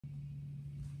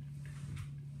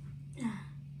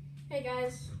Hey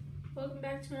guys, welcome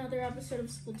back to another episode of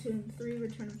Splatoon 3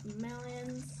 Return of the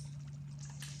Mammalians.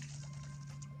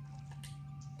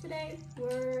 Today,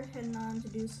 we're heading on to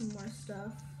do some more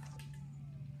stuff.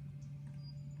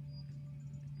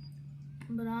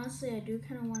 But honestly, I do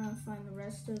kind of want to find the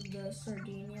rest of the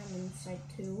Sardinium in Site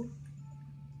 2.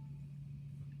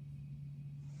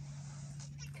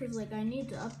 Because, I need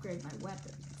to upgrade my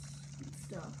weapons and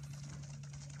stuff.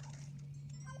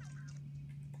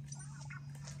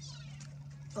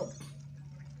 Oh.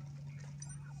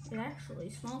 It actually,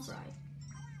 small fry.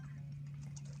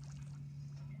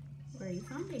 Where are you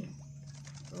finding?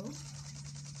 Oh.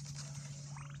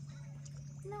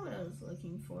 Not what I was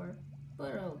looking for.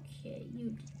 But okay,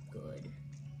 you did good.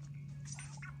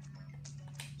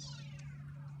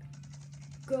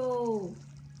 Go!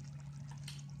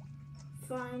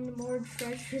 Find more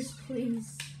treasures,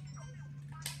 please.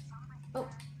 Oh,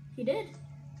 he did.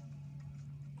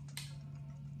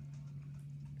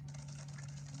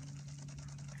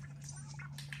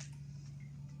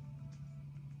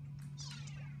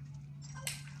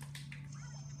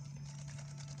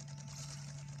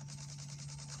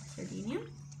 Sardinium?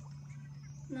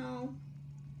 No,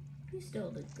 he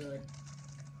still did good.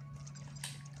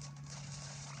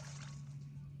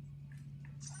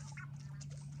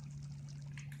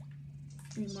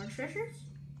 Any more treasures?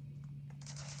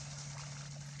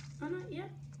 Oh, not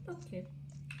yet? Okay.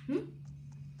 Oh,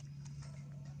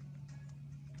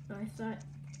 I thought...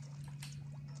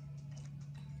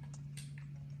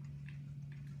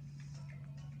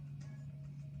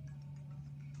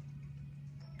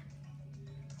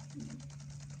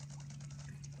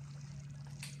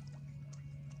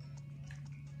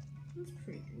 That's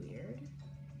pretty weird.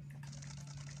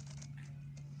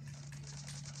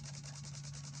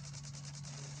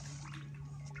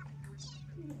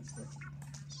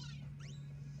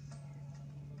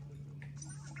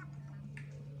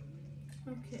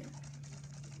 Okay.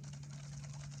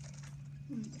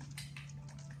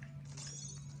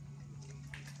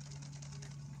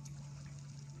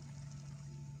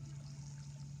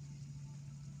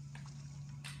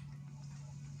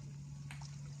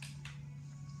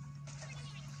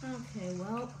 Okay,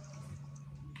 well,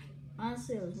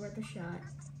 honestly, it was worth a shot.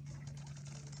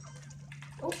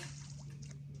 Oh!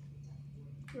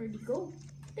 Where'd he go?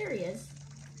 There he is.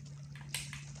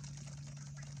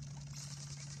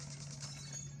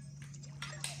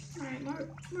 Alright, more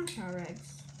power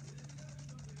eggs.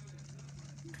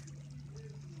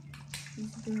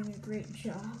 He's doing a great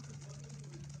job.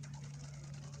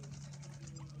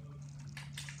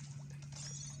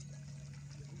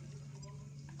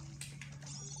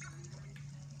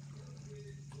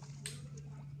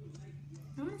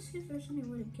 I want to see if there's any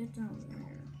way to get down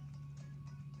there.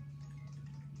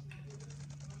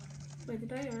 Wait,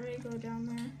 did I already go down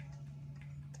there?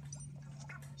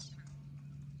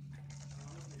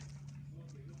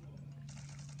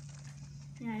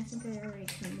 Yeah, I think I already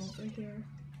came over here.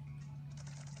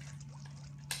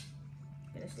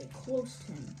 Gotta stay close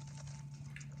to him.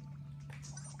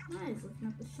 Ah, he's looking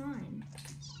up the sign.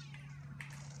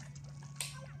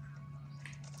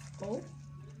 Oh?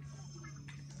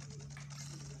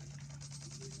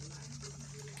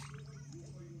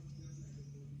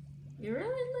 You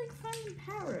really like finding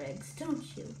power eggs, don't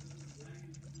you?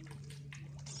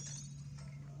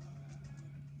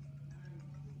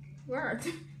 Where are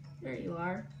they? There you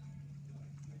are.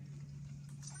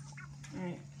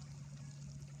 Alright.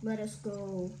 Let us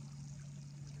go.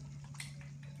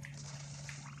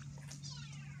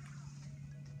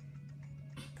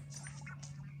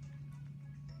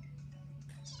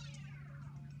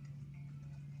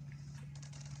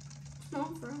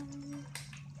 Small fry.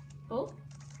 Oh?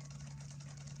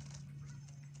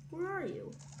 Where are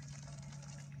you?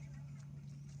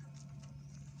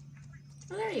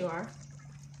 Oh, there you are.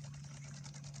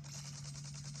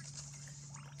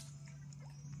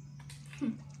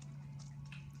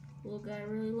 Little guy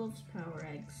really loves power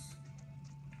eggs.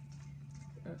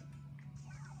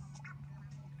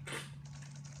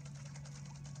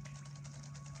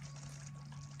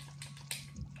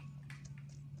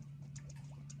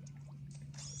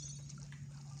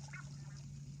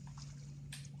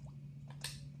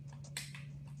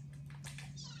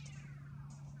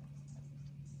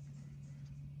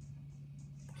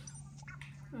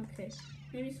 Okay,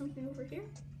 maybe something over here?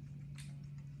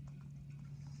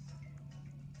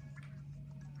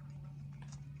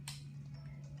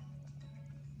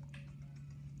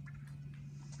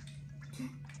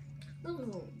 Those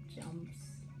little jumps.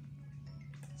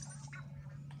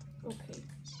 Okay.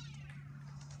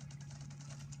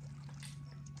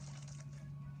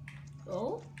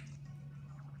 Oh?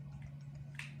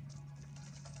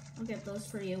 I'll get those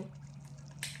for you.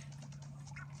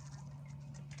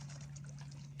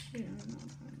 Yeah, I don't know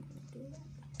how I'm gonna do that.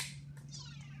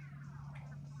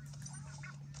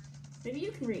 Maybe you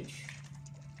can reach.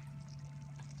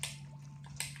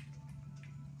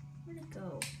 Where'd it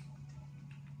go?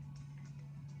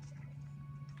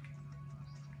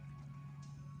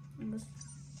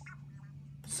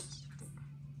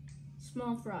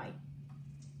 Small fry.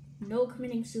 No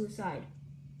committing suicide.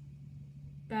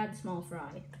 Bad small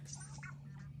fry.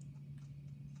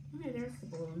 Okay, there's the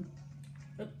balloon.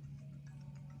 Oh.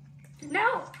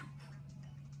 No!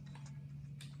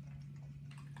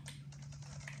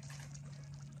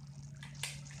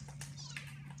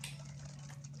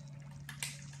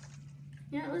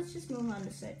 Yeah, let's just move on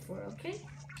to site 4, okay?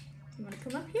 You wanna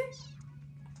come up here?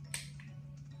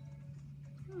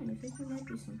 Oh, I think there might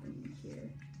be something in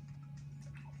here.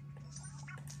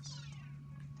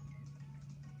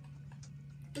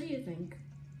 What do you think?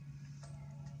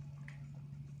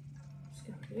 Let's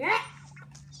go. Yeah!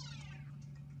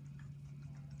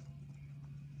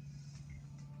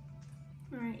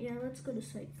 Alright, yeah, let's go to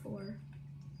site 4.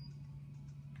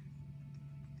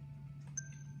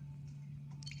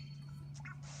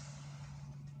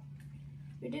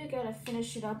 We do gotta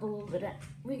finish it up a little bit.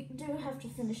 We do have to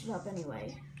finish it up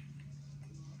anyway.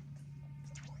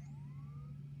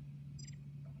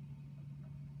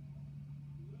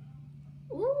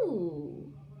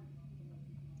 Ooh.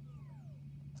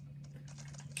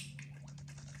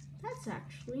 That's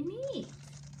actually neat.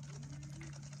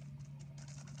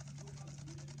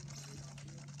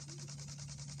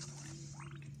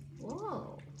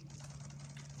 Whoa.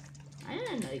 I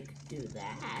didn't know you could do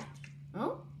that.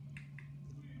 Oh?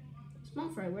 Small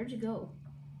fry, where'd you go?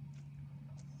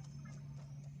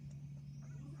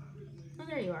 Oh,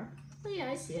 there you are. Oh yeah,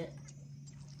 I see it.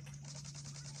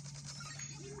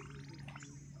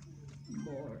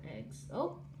 More eggs.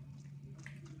 Oh.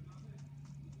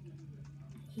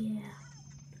 Yeah.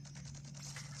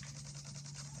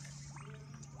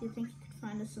 Do you think you could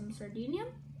find us some sardinium?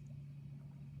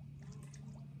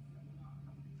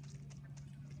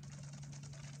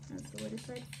 That's the way to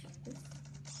start this.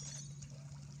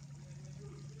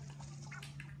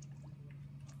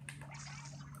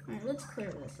 Alright, let's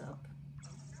clear this up.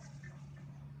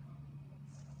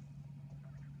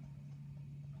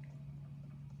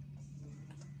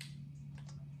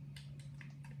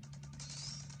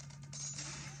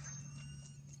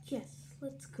 Yes,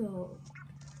 let's go.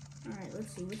 Alright,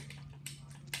 let's see.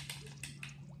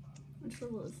 Which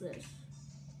level is this?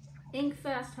 Ink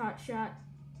fast hot shot.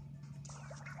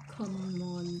 Come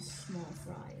on, small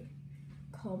fry.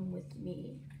 Come with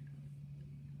me.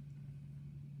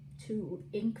 To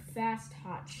ink fast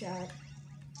hot shot.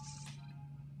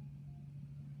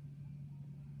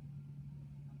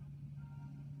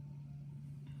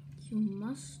 You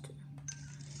must.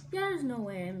 Yeah, there's no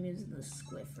way I'm using the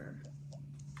squiffer.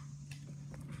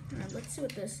 Alright, let's see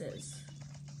what this is.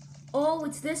 Oh,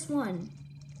 it's this one.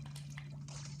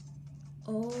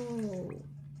 Oh.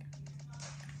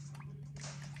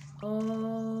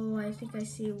 Oh, I think I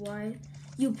see why.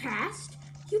 You passed?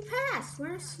 You passed!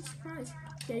 Where's the surprise?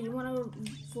 Yeah, you want to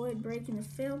avoid breaking the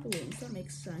fail balloons. That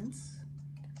makes sense.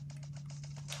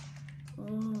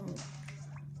 Oh.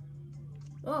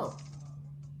 Oh.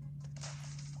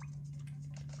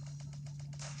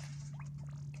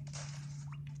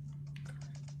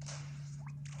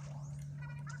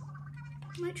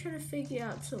 I might try to figure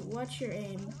out, so watch your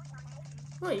aim.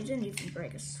 Well, you didn't even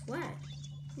break a sweat.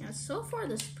 Yeah, so far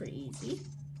this is pretty easy.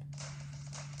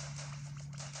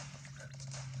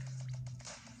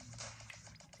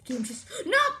 Game just,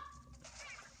 no!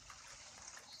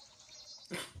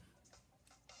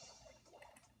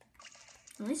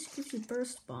 At least it gives you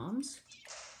burst bombs.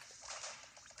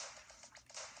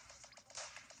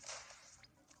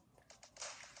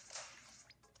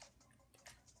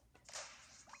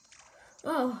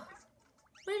 Oh,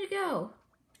 way to go.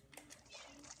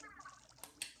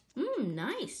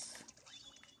 Nice.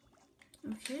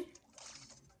 Okay.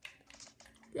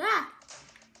 Ah!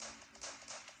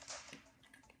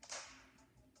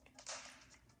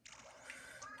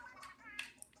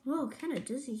 Whoa, kind of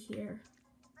dizzy here.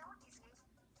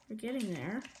 We're getting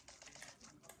there.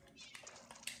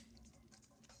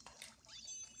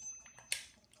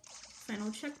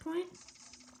 Final checkpoint.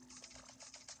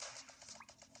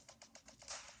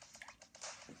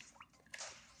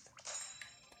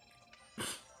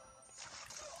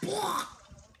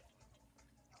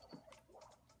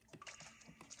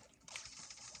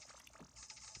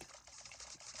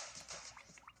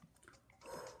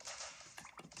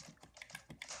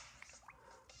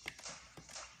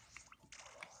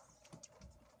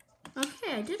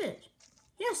 Okay, I did it.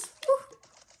 Yes. Woo.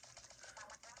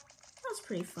 That was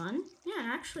pretty fun. Yeah,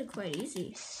 actually quite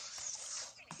easy.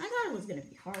 I thought it was gonna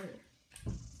be harder.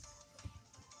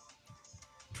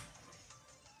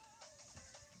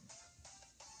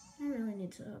 I really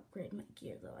need to upgrade my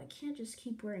gear though. I can't just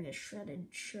keep wearing a shredded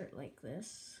shirt like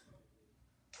this.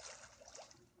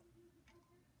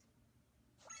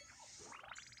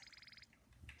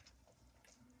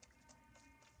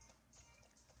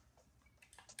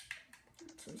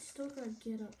 So we still gotta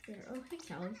get up there. Oh, hey,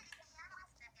 Callie.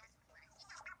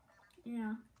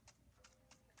 Yeah.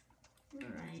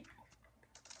 Alright.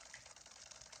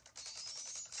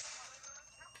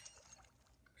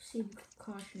 Proceed with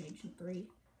caution, Agent 3.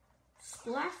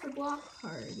 Splash the block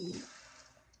party.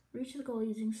 Reach the goal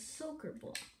using soaker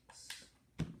blocks.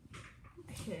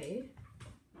 Okay.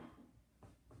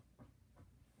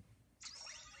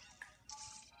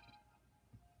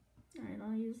 Alright,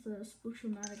 I'll use the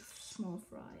Splatoon small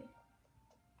fry.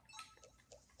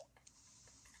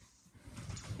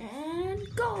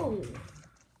 And go!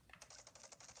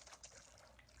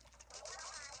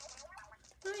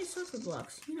 How many soaker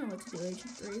blocks? You know what to do,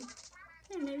 Agent 3.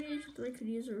 Yeah, maybe Agent 3 could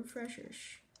use a refresher.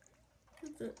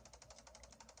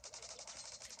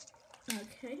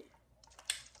 Okay.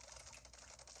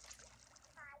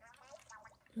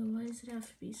 So why does it have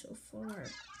to be so far?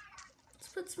 Let's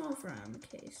put small fry on the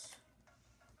case.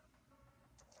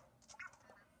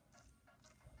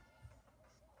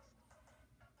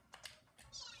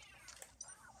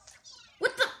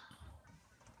 What the?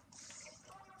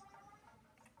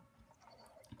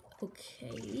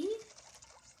 Okay.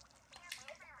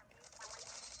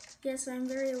 Yes, I'm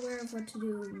very aware of what to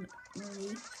do,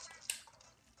 Marie.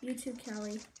 You too,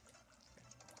 Callie.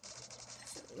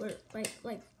 Or, like,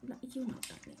 you know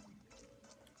what I mean.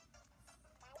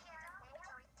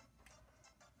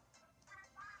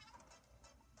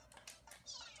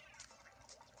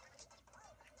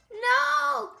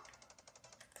 No!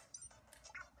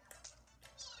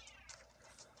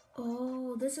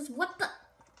 Oh, this is what the...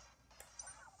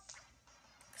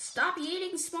 Stop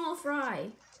eating small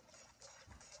fry.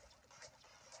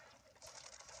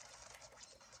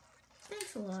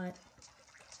 Thanks a lot.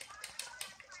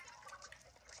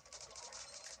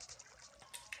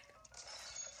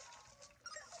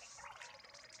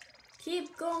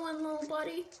 Keep going, little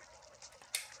buddy.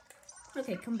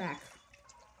 Okay, come back.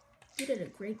 You did a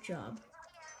great job.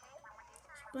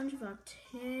 There's a bunch of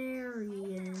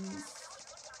Octarians.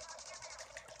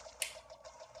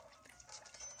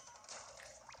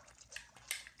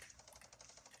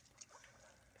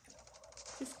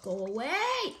 Just go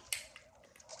away!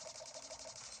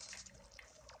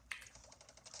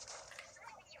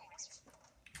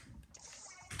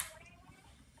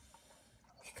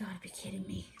 You gotta be kidding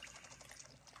me.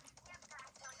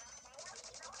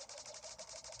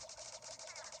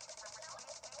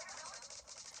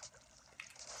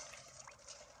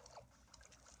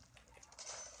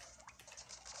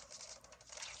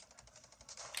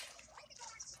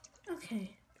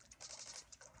 Okay.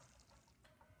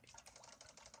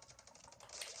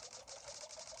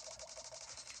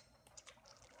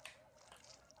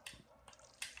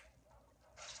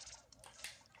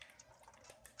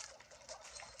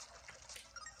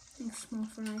 Thanks, small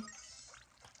fry.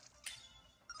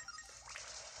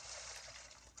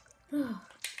 Oh.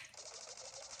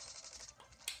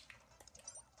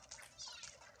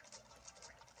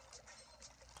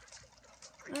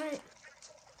 Alright.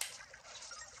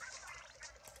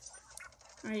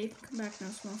 Alright, you can come back now,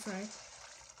 small fry.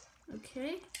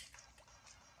 Okay.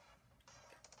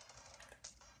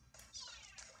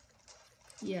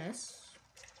 Yes.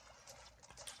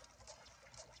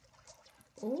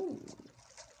 Oh.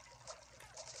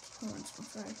 Hold on, small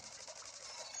fry.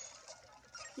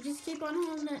 You just keep on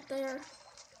holding it there.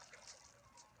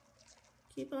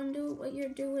 Keep on doing what you're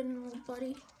doing, little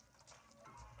buddy.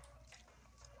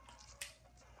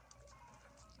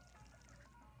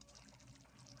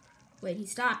 Wait, he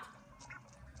stopped.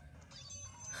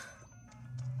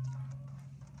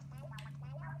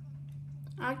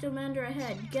 Octomander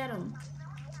ahead, get him.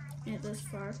 Get this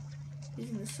far.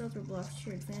 Using the silver blocks to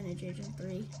your advantage, Agent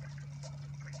 3.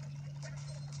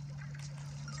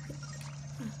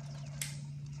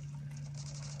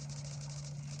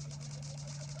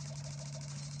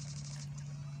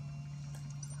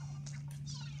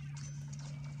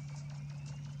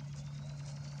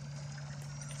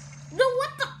 No,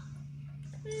 what the?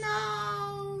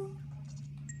 No.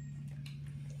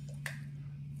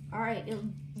 Alright,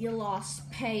 you lost.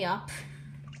 Pay up.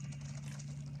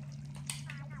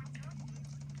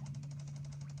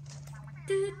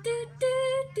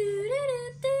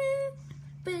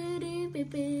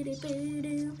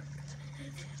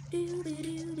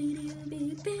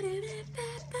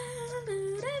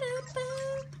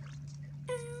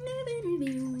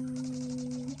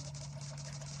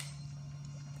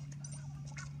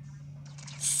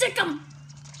 Sick 'em!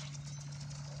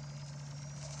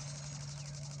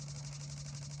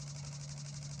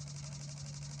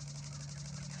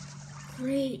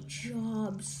 Great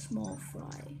job, small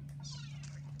fry.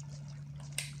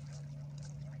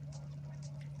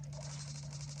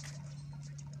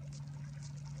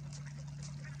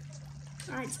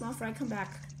 Alright, small fry, come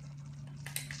back.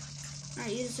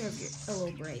 Alright, you deserve a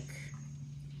little break.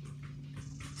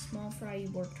 Small fry,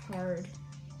 you worked hard.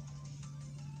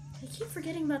 I keep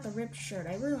forgetting about the ripped shirt.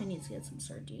 I really need to get some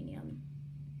sardinium.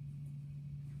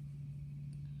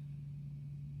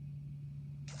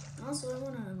 Also, I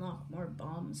want to unlock more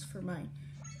bombs for my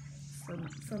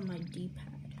from my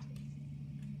D-pad.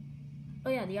 Oh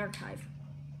yeah, the archive.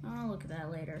 I'll look at that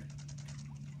later.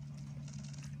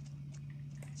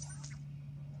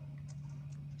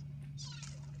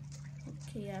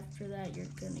 Okay, after that you're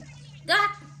gonna...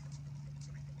 Ah!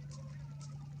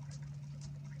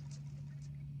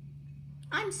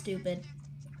 I'm stupid.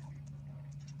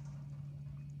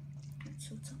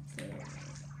 So what's up there?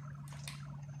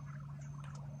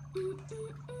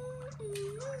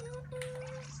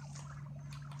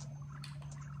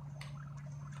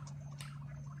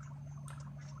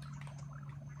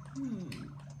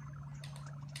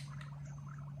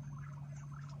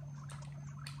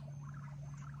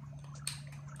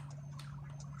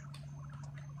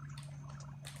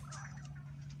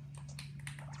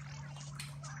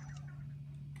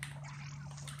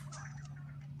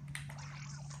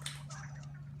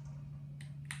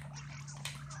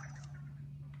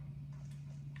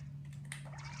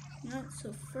 Yeah,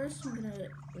 so first we're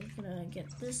gonna get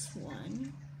this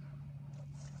one.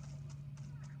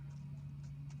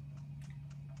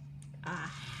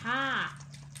 Aha!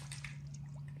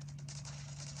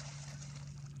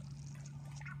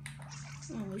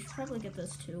 Oh, we should probably get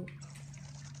this too.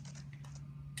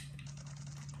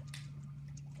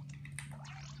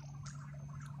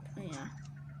 Oh yeah.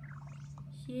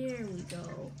 Here we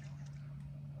go.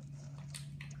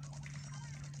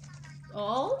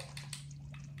 Oh?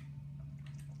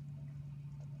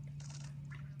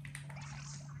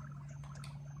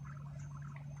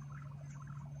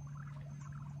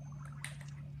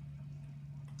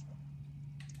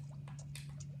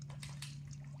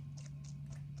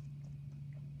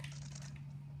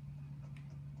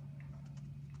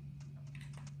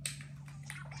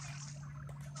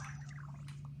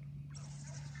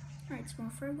 Alright, small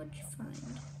fry, what'd you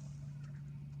find?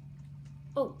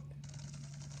 Oh!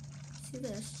 See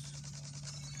this?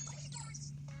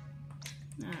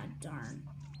 Ah, darn.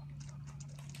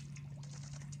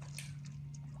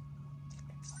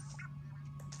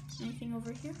 Anything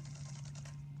over here?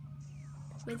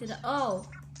 Wait, did I... Oh!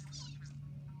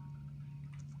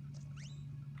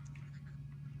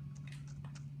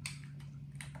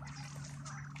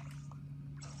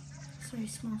 Sorry,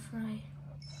 small fry.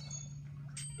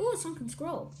 Ooh, a sunken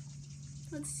scroll.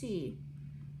 Let's see.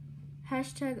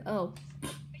 Hashtag, oh.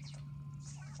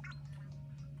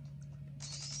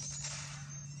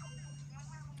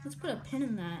 Let's put a pin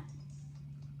in that.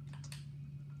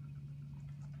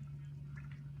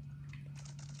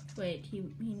 Wait,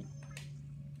 wait,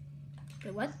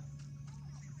 what?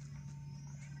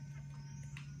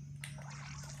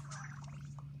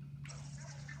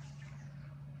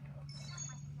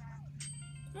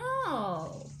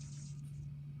 Oh.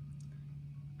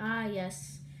 Ah,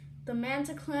 yes. The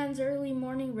Manta clan's early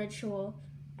morning ritual.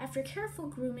 After careful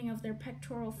grooming of their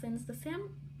pectoral fins, the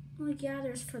family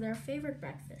gathers for their favorite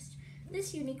breakfast.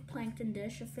 This unique plankton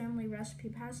dish, a family recipe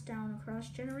passed down across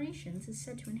generations, is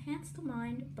said to enhance the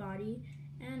mind, body,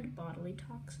 and bodily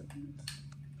toxins.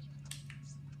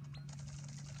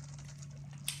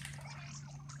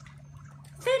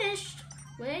 Finished!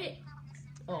 Wait.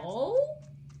 Oh?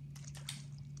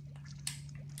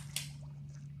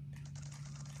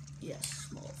 Yes,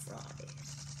 small fry.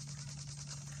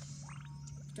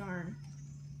 Darn.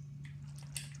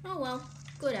 Oh well,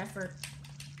 good effort.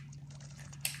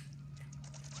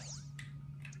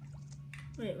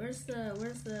 Wait, where's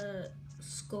the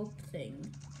scope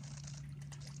thing?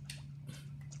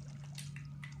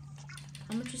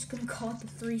 I'm just gonna call it the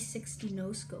 360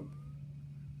 no scope.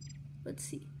 Let's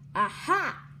see.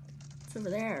 Aha! It's over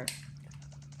there.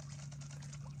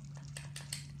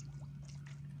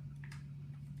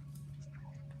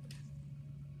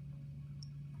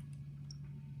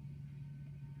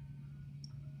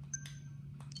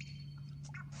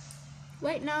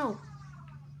 Wait, no.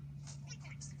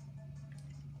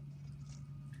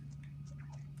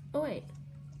 Oh wait.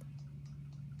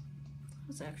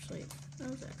 That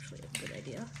was actually a good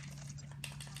idea.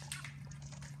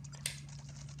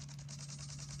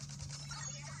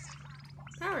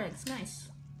 Power eggs, nice.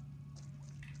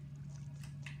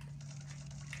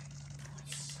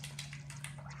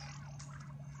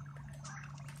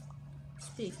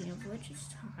 Speaking of which, it's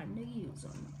time to use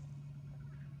them.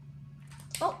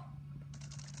 Oh!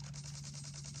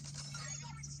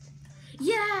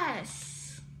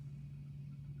 Yes!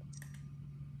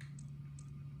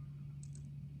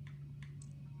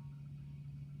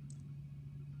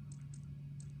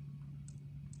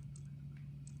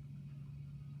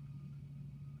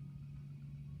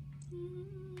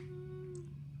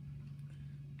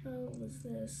 Oh, what was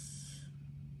this?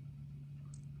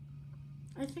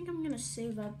 I think I'm gonna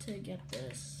save up to get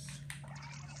this.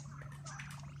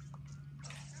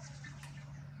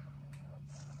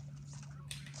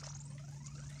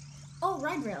 Oh,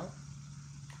 ride rail.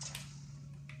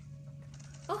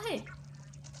 Oh, hey.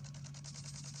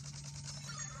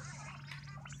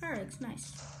 Alright, it's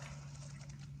nice.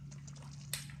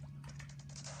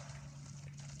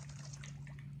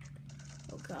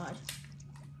 Oh, God.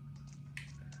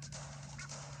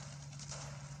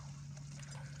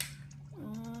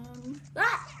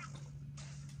 Ah!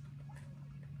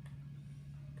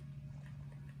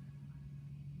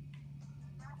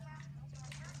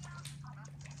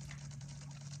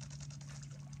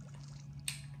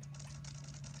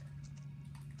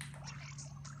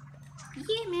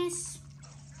 Yeah, miss.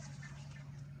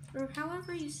 Or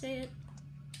however you say it.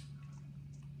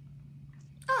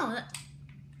 Oh,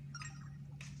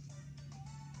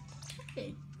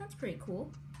 okay, that's pretty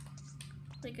cool.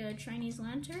 Like a Chinese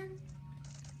lantern.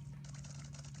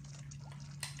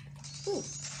 Ooh,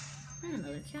 and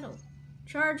another kettle.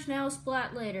 Charge now,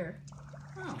 splat later.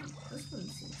 Oh, this one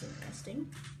seems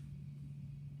interesting.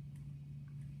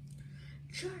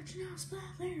 Charge now, splat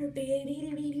later.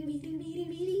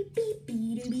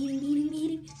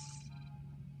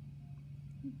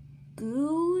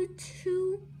 Go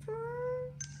to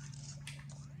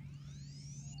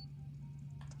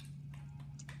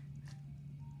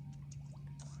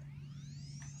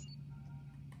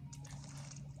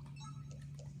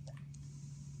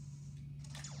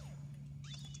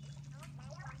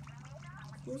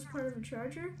what's part of the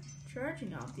charger?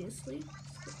 Charging, obviously.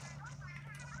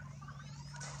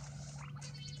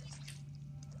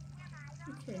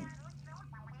 Okay.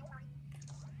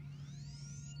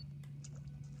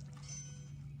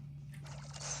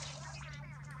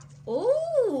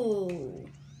 Oh!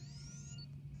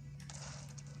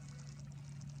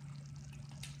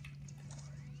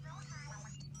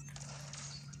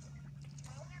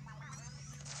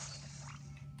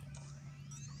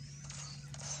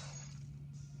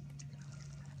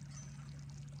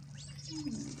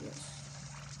 Yes.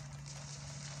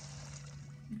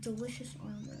 Delicious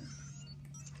armor.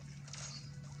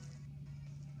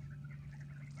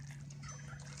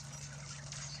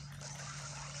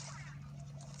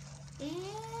 It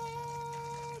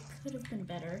could have been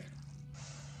better.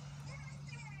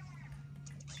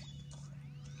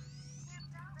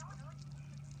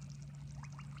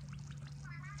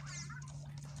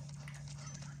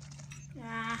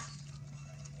 Ah.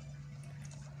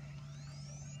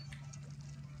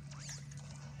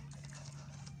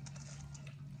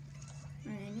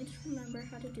 Alright, I need to remember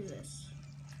how to do this.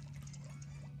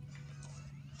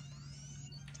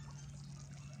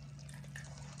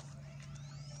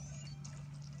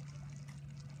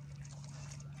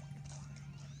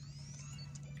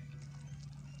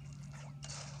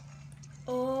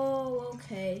 Oh,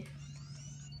 okay.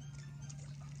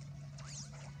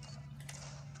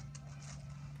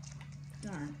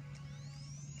 Darn.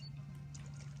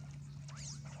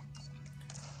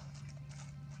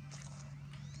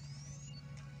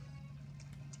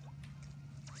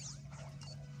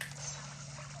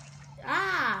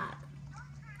 Ah!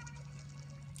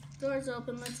 Doors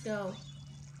open, let's go.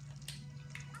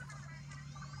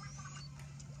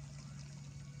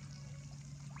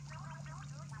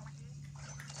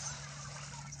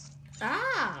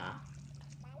 Ah!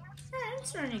 I'm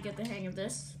starting to get the hang of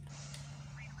this.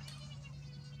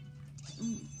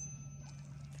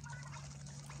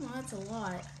 Well, that's a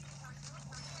lot.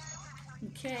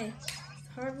 Okay.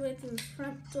 The hard way through the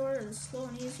front door or the slow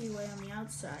and easy way on the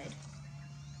outside?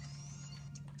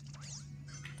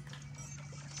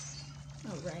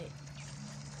 Oh, right.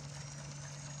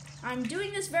 I'm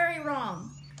doing this very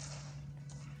wrong.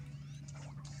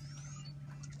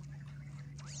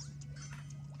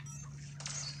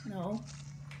 No.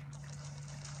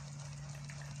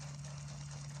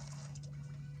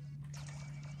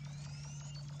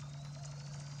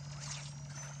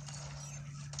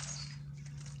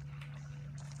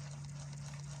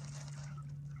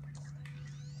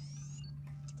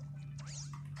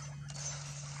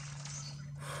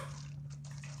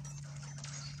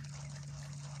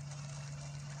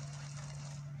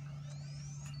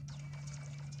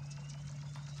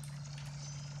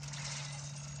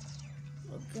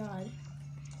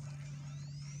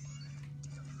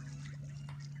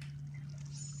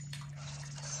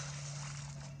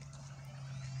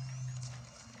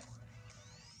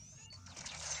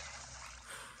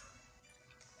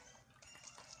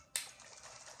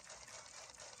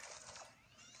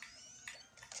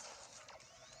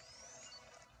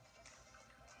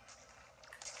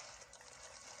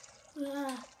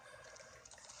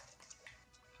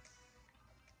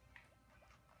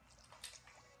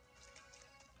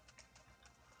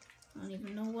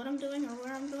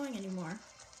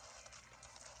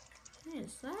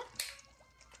 that?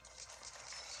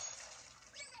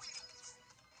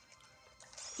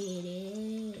 It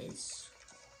is.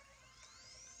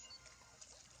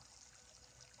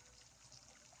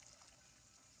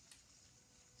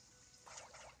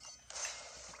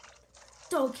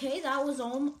 Okay, that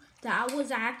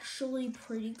was actually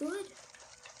pretty good.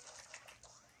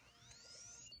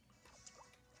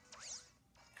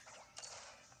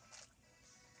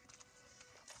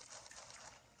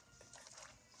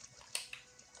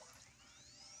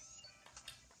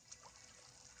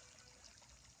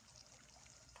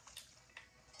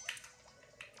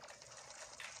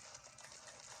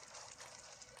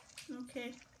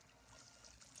 Okay.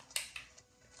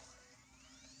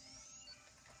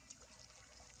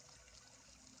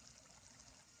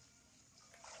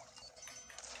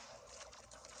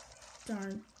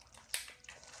 Darn.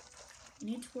 I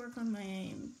need to work on my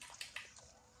aim.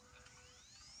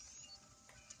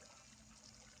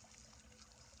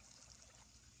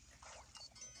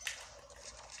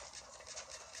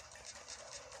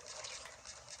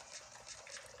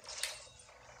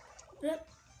 Yep.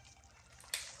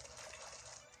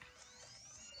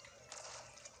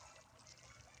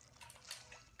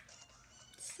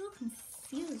 Still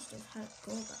confused of how to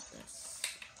go about this.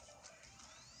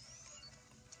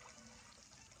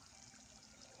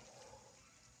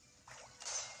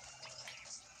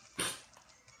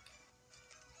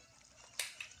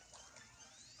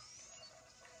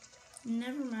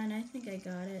 Never mind, I think I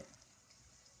got it.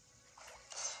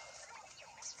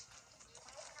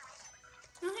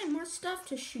 Okay, more stuff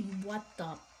to shoot. What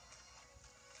the?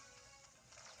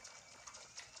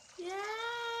 Yeah!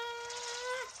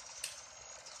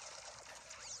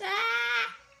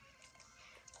 Ah!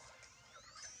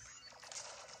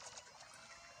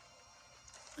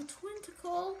 A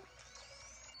twinticle?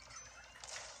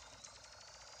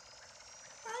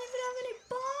 I don't even have any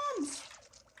bombs!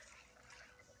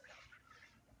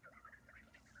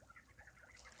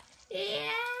 Yeah!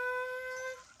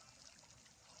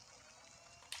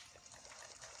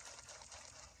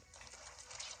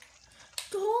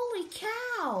 Holy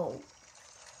cow!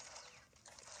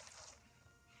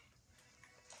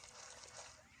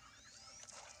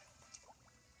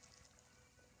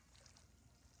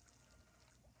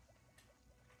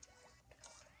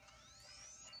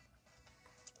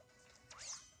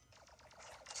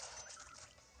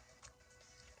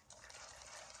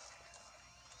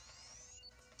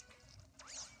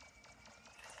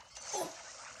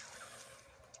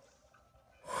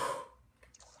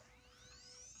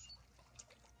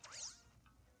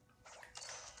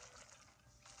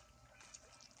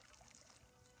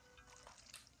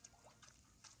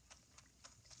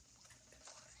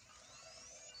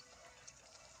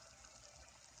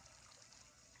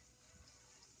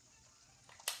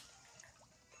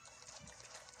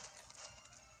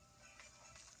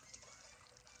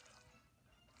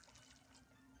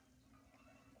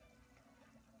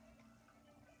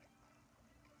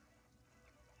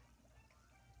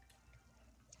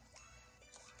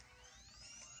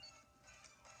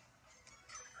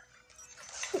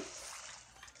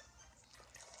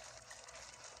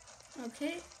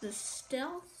 Okay, the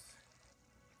stealth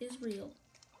is real.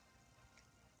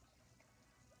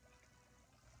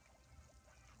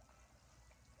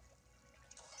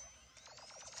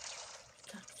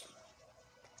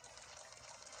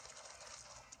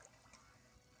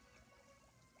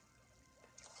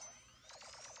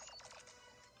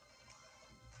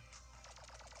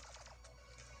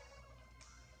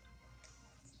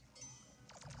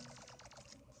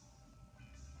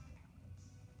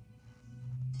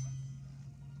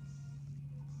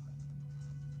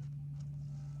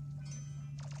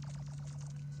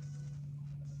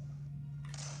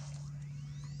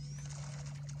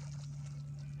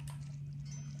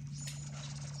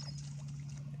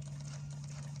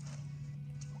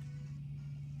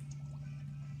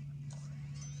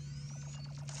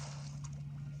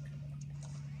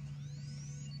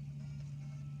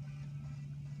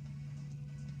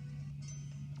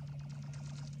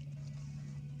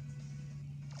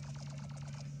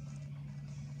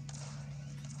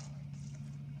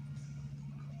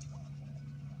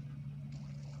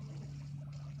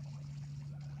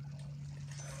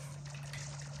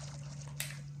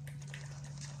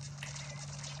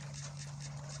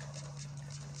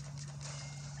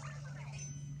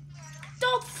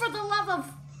 Don't, for the love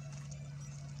of...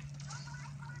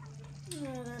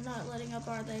 Oh, they're not letting up,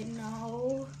 are they?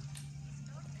 No.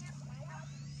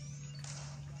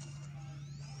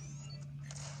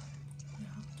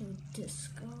 I'll do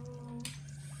disco.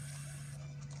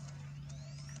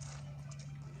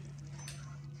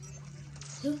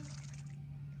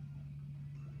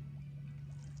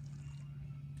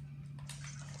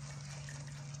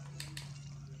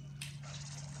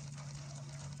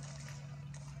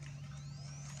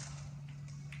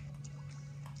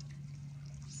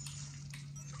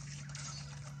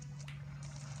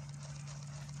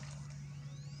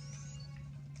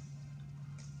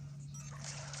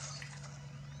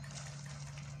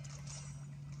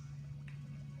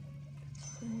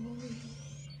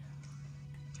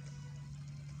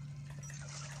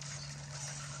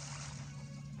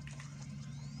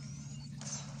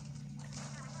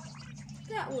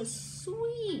 That was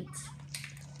sweet.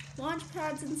 Launch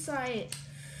pads in sight.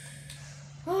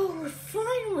 Oh, we're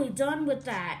finally done with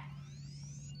that.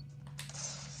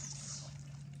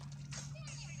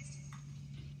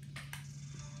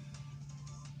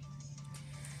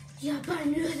 Yeah, but I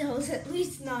knew that was at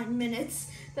least 9 minutes.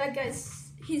 That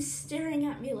he's staring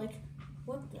at me like,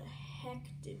 what the heck,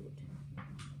 dude?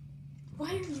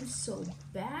 Why are you so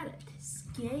bad at this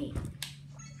game?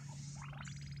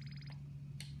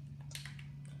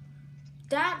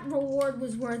 That reward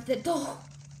was worth it, though.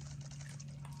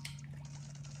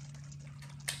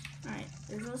 Alright,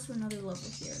 there's also another level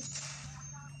here.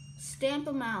 Stamp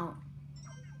them out.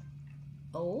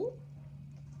 Oh?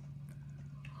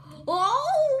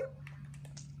 Oh!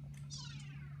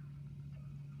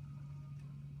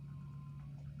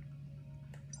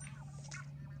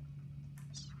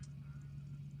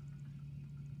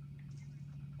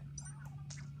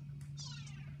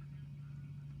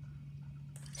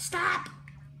 Stop!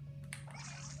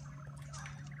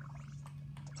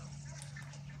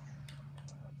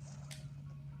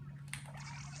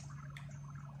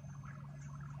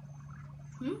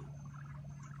 Hmm?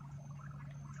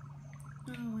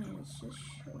 Oh wait, it's just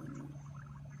showing me.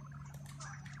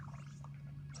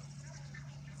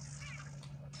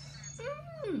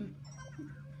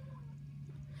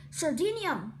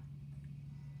 Sardinium!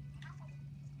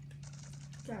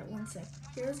 Got it, 1 sec.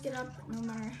 Heroes get up no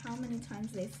matter how many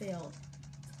times they fail.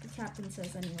 The captain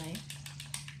says anyway.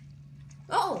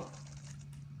 Oh!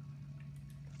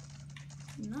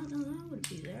 Did not know that would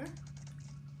be there.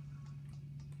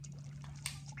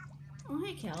 Oh,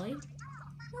 hey, Callie.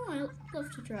 Oh, I love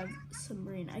to drive a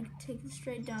submarine. I could take it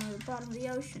straight down to the bottom of the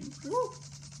ocean. Woo!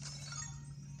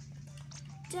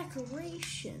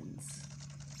 Decorations.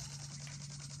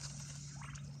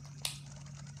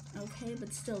 Okay,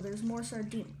 but still, there's more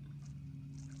sardine.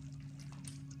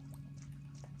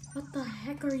 What the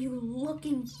heck are you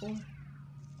looking for?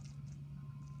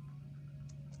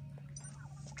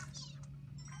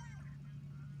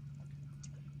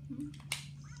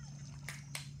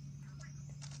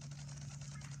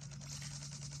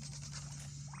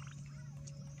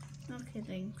 Okay,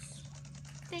 thanks.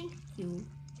 Thank you.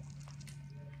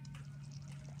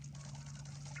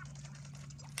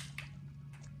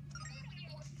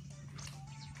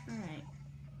 Alright.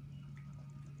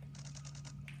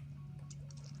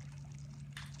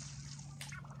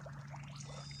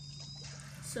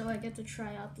 So I get to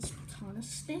try out this Splatoon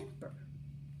stamper.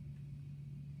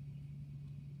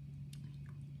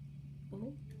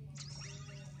 Oh.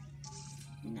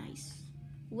 Nice.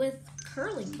 With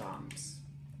curling bombs.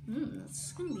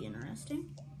 That's gonna be interesting.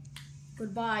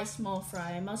 Goodbye, small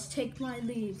fry. I must take my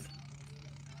leave.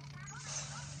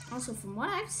 Also, from what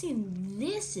I've seen,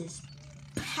 this is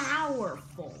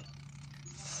powerful.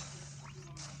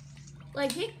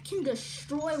 Like, it can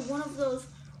destroy one of those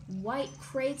white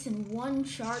crates in one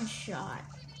charge shot.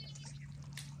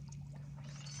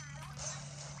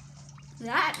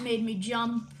 That made me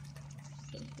jump.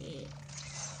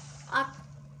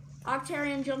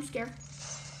 Octarian jump scare.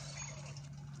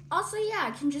 Also, yeah,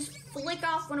 I can just flick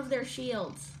off one of their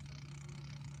shields.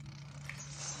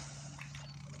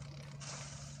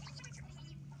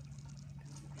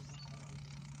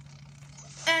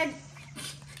 And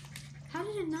how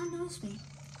did it not notice me?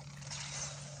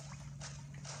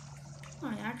 Oh,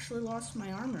 I actually lost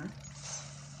my armor.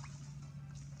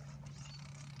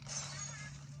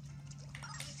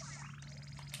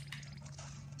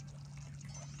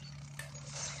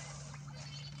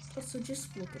 Also,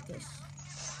 just look at this.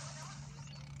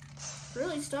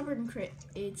 Really stubborn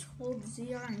crates, hold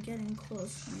ZR and get in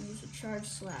close and use a charge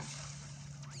slash.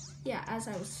 Yeah, as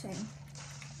I was saying.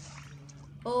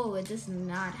 Oh, it does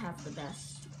not have the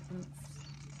best.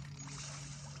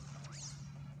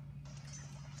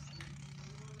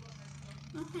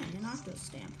 Okay, an octo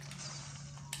stamp.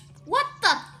 What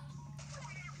the?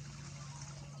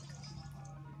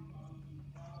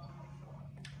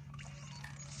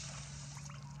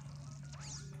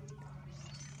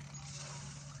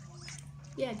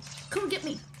 Yeah, come get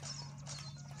me.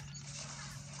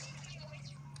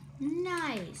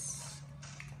 Nice.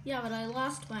 Yeah, but I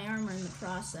lost my armor in the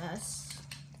process.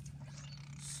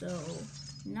 So,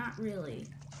 not really.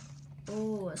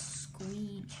 Oh, a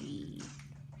squeegee.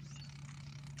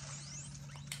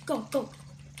 Go, go.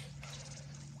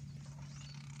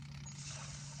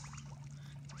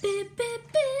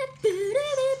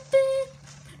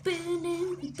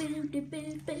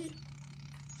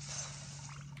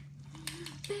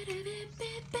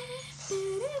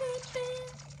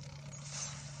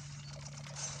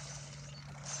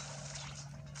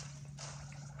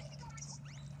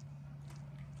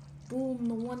 Boom,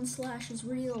 the one slash is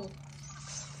real.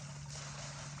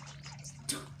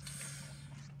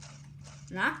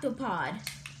 An octopod.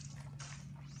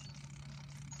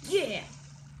 Yeah.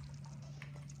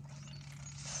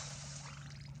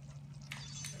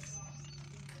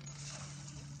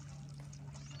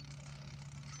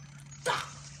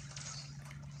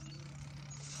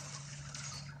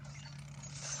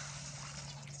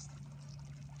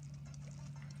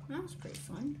 That was pretty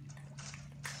fun.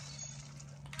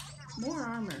 More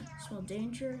armor. Smell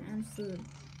danger and food.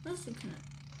 What else can I...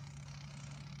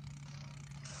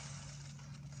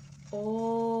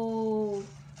 Oh.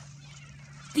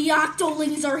 The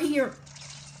octolings are here.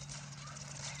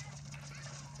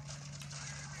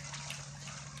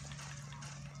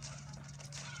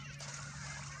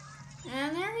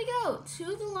 And there we go.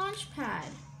 To the launch pad.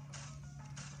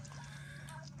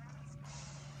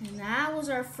 And that was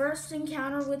our first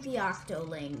encounter with the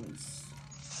octolings.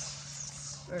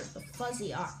 Or the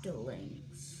fuzzy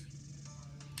octolings.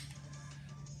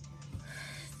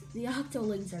 The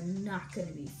octolings are not going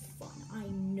to be fun. I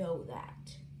know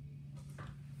that.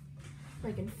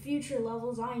 Like in future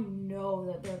levels, I know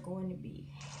that they're going to be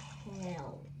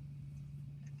hell.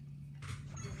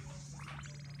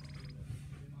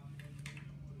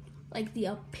 Like the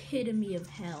epitome of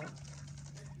hell.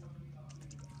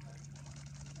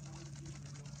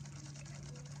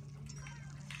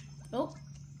 Oh.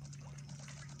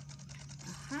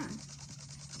 Aha.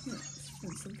 Let's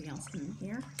put something else in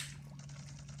here.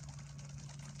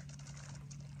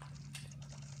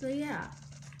 But yeah.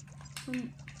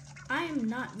 I am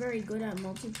not very good at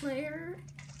multiplayer.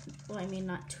 Well, I mean,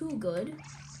 not too good.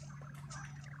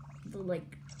 But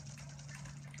like,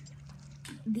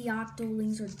 the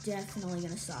octolings are definitely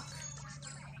gonna suck.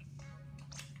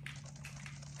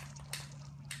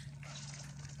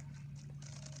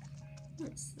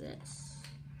 What's this?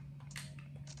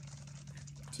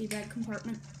 Teabag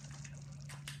compartment.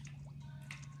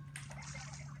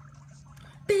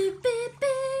 Beep, beep,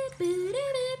 beep, beep,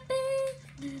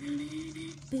 beep,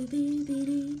 beep, beep, beep,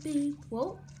 beep, beep.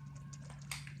 Whoa.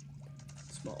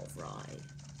 Small fry.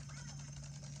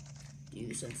 Do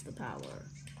you sense the power?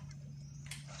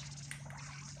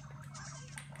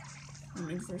 That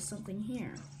means there's something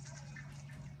here.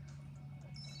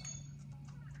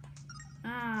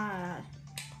 Ah.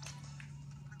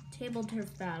 Table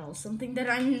turf battle. Something that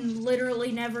I'm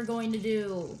literally never going to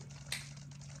do.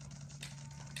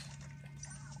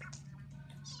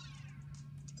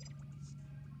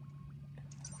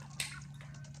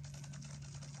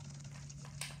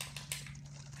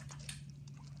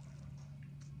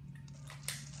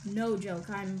 No joke,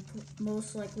 I'm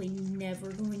most likely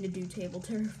never going to do table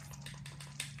turf.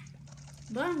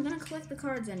 But I'm gonna collect the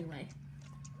cards anyway.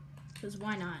 Because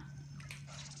why not?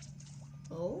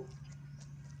 Oh?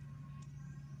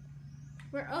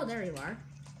 Where? Oh, there you are.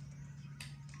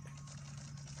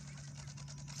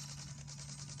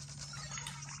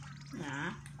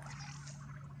 Nah.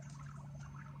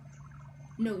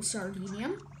 No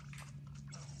sardinium.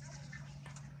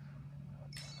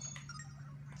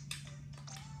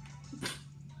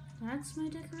 That's my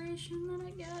decoration that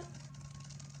I get.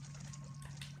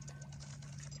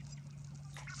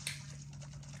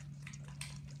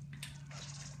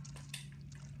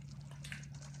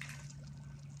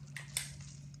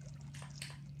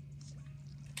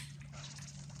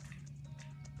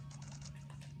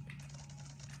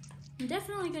 I'm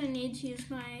definitely gonna need to use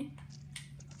my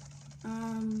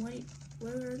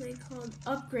what are they called?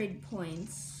 Upgrade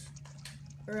points.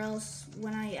 Or else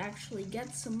when I actually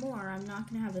get some more, I'm not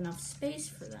gonna have enough space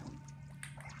for them.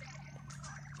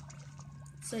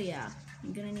 So yeah,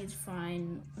 I'm gonna need to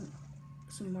find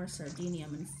some more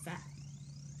sardinium and fat.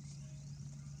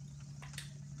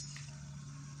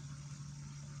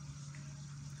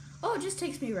 Oh, it just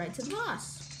takes me right to the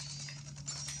boss.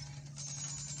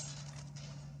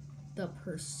 The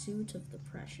pursuit of the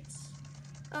precious.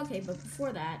 Okay, but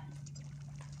before that...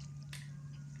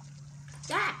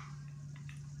 Ah!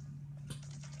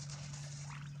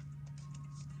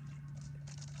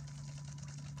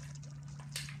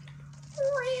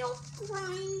 Rail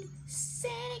grind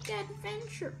Sonic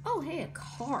Adventure. Oh, hey, a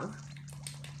car.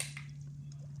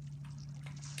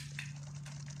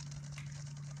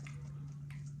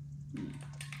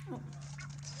 Oh.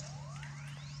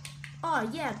 Oh,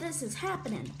 yeah, this is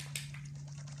happening.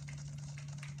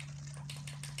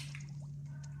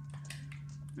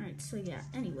 Alright, so yeah,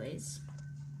 anyways.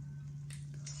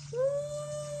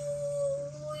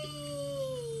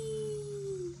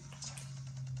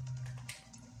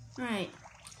 Alright.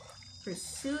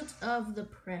 Pursuit of the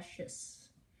precious.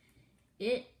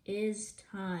 It is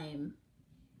time.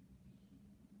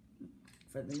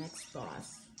 for the next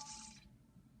boss.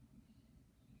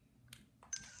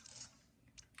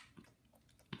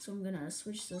 So I'm gonna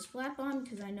switch to Splat Bomb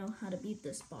because I know how to beat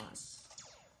this boss.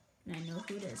 And I know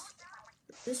who it is.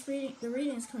 The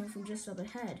reading is coming from just up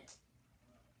ahead.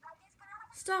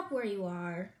 Stop where you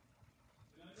are.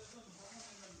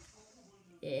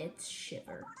 It's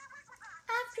Shiver.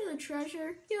 After the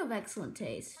treasure, you have excellent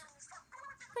taste.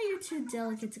 But you're too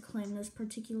delicate to claim this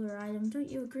particular item, don't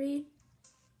you agree?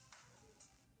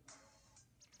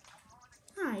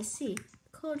 Ah, I see.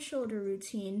 Cold shoulder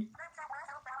routine.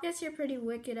 Guess you're pretty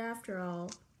wicked after all.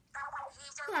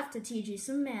 I'll have to teach you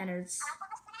some manners.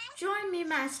 Join me,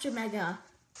 Master Mega.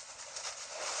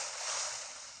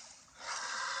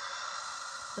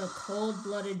 The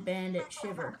cold-blooded bandit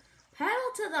Shiver.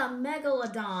 Pedal to the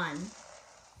Megalodon.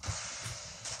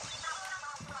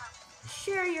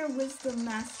 Share your wisdom,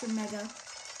 Master Mega.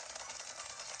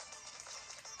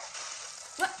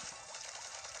 What?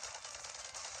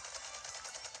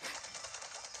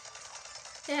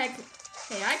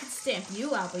 Hey, I could stamp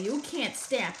you out, but you can't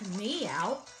stamp me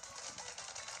out.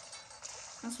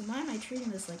 Also, why am I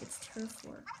treating this like it's turf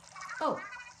war? Oh,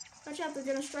 watch out, they're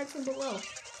gonna strike from below.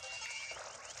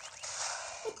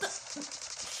 What the?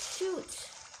 Shoot.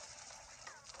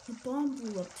 The bomb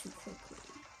blew up too quickly.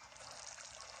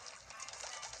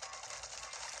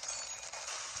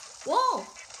 Whoa!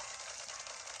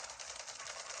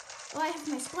 Oh, I have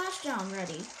my splashdown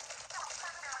ready.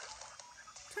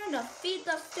 Time to feed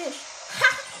the fish. Ha!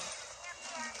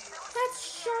 That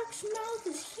shark's mouth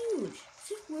is huge.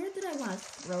 Is it weird that I want to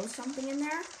throw something in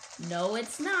there? No,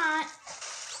 it's not.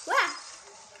 Wah!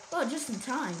 Oh, just in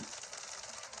time.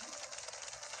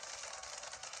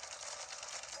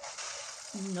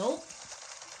 Nope.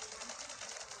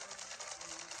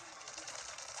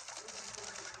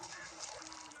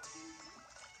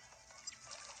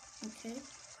 Okay.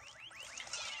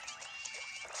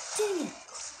 Dang it.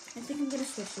 I think I'm gonna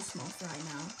switch to small fry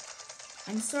now.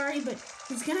 I'm sorry, but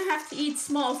he's gonna have to eat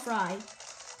small fry.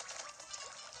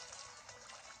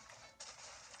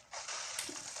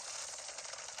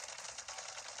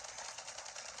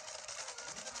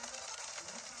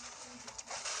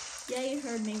 Yeah, you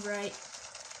heard me right.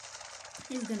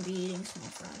 He's gonna be eating small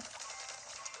fry.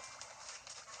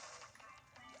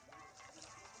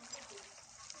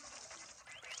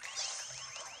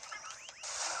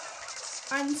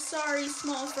 I'm sorry,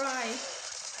 small fry.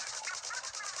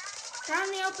 Out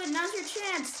in the open, now's your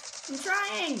chance. I'm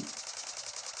trying.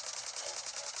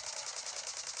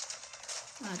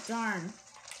 Ah, darn.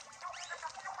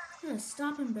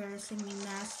 Stop embarrassing me,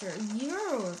 Master.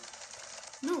 You're...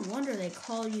 No wonder they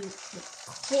call you the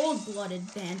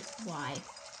cold-blooded bandit. Why?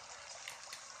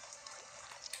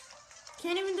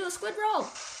 Can't even do a squid roll.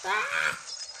 Ah!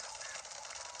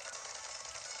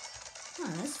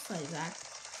 Oh, this fight is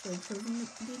actually proving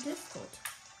to be difficult.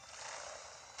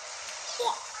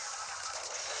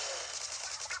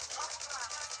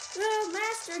 Oh,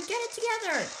 Master, get it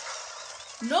together.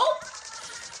 Nope.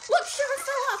 Look, Shiver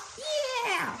fell off.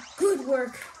 Yeah. Good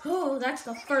work. Oh, that's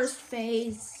the first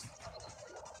phase.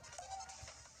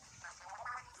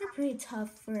 You're pretty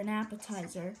tough for an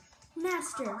appetizer.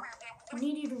 Master, I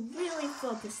need you to really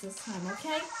focus this time,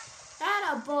 okay?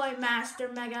 Atta boy, Master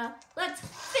Mega. Let's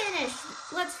finish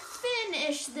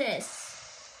this.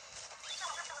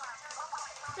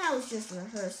 That was just a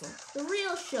rehearsal. The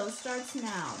real show starts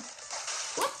now.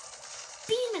 What?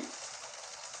 Beam it.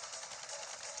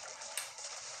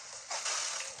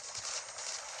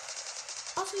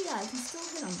 Also, yeah, I can still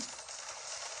hit him.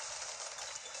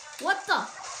 What the?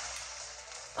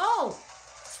 Oh!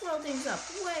 Swirl things up.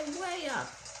 Way up.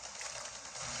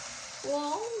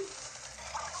 Whoa.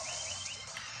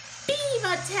 Beam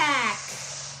attack!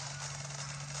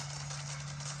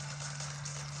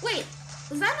 Wait,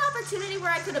 was that an opportunity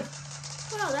where I could have...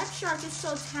 Wow, that shark is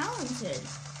so talented.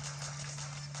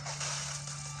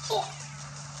 Oh!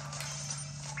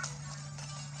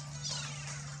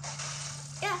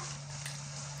 Yeah.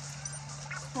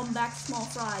 Come back, small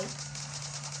fry.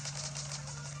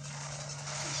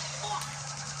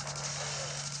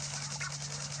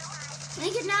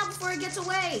 Make it now before it gets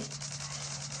away.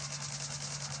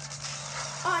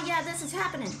 Oh yeah, this is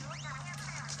happening.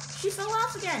 She fell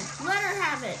off again. Let her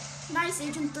have it. Nice,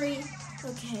 Agent 3.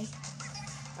 Okay.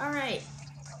 Alright.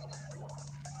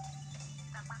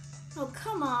 Oh,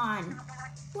 come on.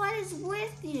 What is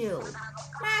with you?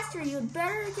 Master, you'd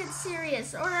better get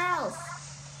serious, or else.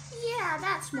 Yeah,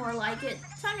 that's more like it.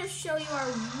 Time to show you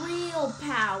our real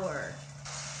power.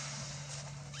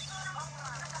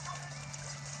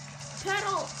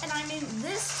 Pedal, and I mean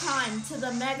this time, to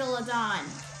the Megalodon.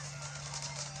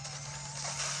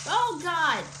 Oh,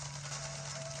 God.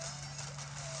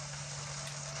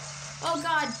 Oh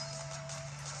god!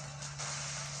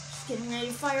 She's getting ready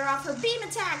to fire off her beam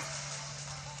attack!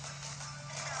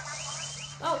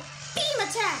 Oh, beam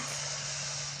attack!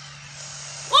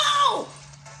 Whoa!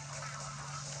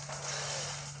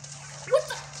 What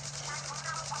the?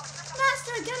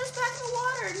 Master, get us back in the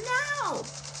water, now!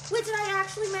 Wait, did I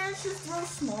actually manage to throw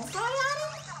small fry at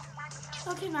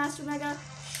him? Okay, Master Mega,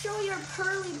 show your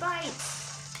pearly bites.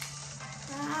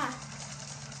 Ah.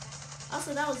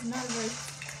 Also, that was not a very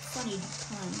funny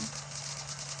pun.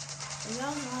 Like, that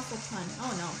was an awful pun.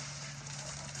 Oh no.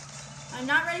 I'm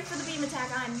not ready for the beam attack.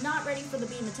 I'm not ready for the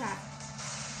beam attack.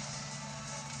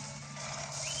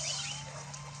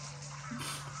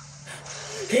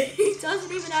 He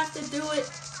doesn't even have to do it.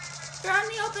 You're out in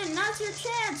the open. Now's your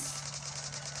chance.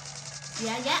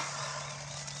 Yeah.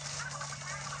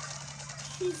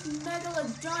 She's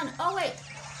Megalodon. Oh, wait.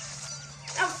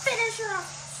 I'll finish her off.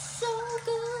 So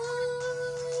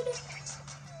good.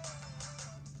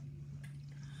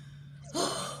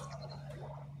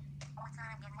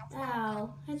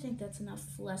 Ow. I think that's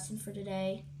enough lesson for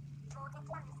today.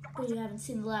 But you haven't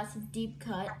seen the last of Deep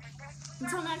Cut.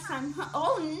 Until next time.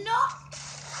 Oh, no!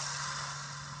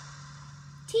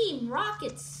 Team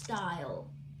Rocket style.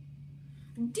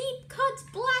 Deep Cut's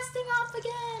blasting off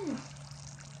again.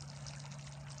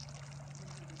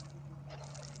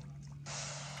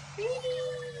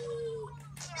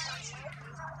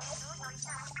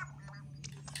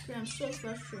 I'm so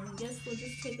frustrating. Guess we'll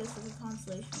just take this as a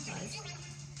consolation prize.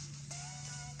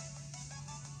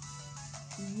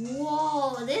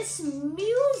 Whoa, this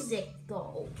music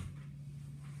though.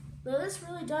 Though this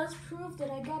really does prove that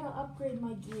I gotta upgrade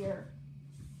my gear.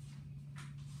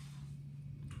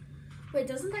 Wait,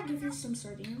 doesn't that give you some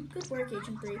sardine? Good work,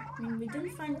 Agent 3. I mean, we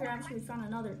didn't find Gramps, we found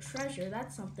another treasure.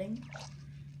 That's something.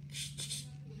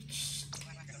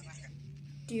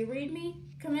 Do you read me?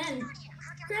 Come in.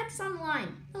 Gramps on the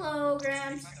line. Hello,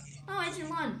 Gramps. Oh, Agent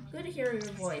 1. Good to hear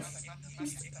your voice.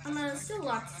 I'm still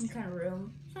locked in some kind of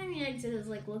room. Finding the exit is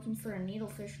like looking for a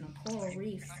needlefish in a coral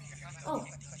reef. Oh,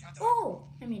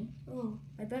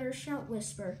 I better shout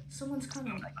whisper. Someone's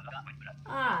coming.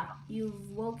 Ah,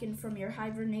 you've woken from your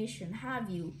hibernation, have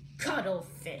you,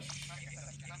 Cuttlefish?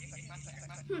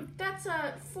 That's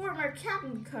a former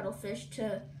Captain Cuttlefish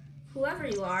to whoever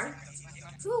you are.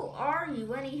 Who are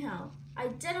you, anyhow?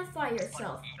 Identify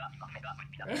yourself.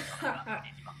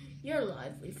 You're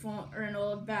lively for an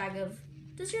old bag of...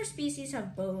 Does your species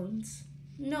have bones?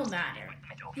 No matter.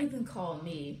 You can call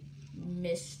me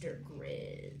Mr.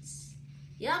 Grizz.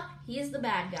 Yup, he is the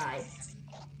bad guy.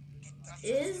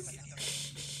 Is...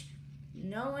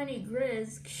 Know any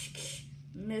Grizz,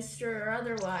 Mr. or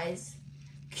otherwise.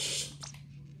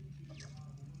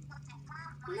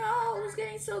 No, it was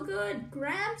getting so good.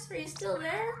 Gramps, are you still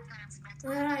there?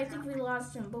 I think we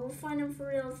lost him, but we'll find him for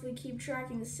real if we keep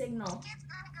tracking the signal.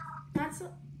 That's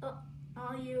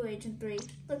all you, Agent 3.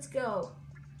 Let's go.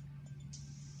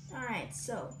 Alright,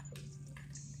 so.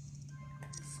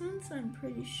 Since I'm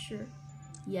pretty sure.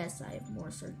 Yes, I have more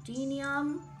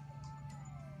sardinium.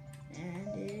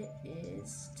 And it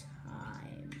is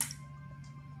time.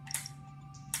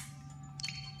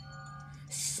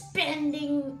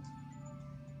 Spending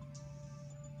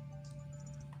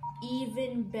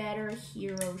even better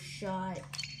hero shot.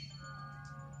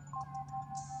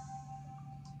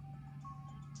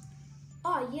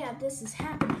 Oh yeah, this is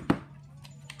happening.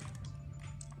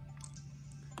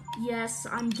 Yes,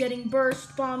 I'm getting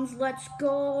burst bombs. Let's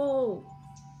go.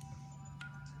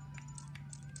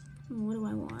 What do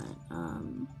I want?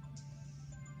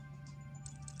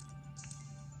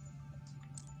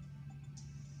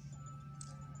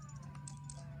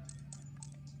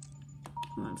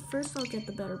 Come on, first I'll get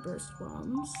the better burst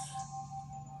bombs.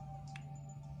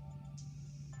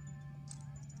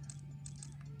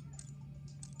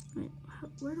 Wait,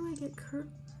 where do I get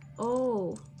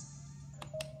Oh.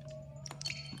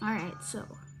 Alright, so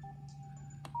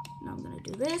now I'm gonna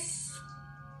do this.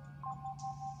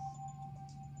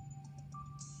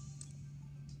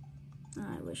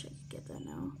 I wish I could get that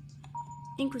now.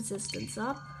 Ink resistance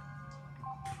up.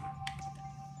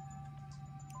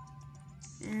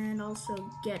 And also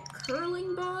get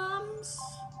curling bombs.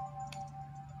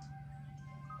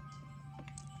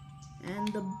 And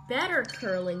the better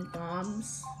curling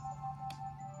bombs.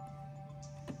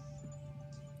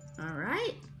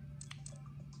 Alright.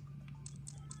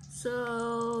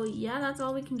 So, yeah, that's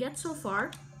all we can get so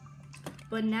far.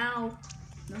 But now,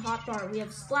 in the hotbar, we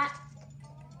have splat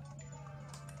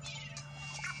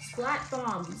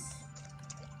bombs.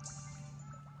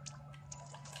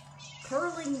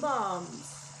 Curling bombs.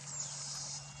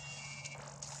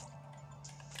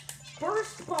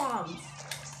 Burst bombs.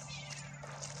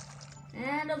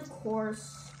 And of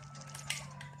course,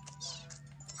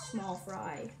 small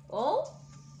fry. Oh?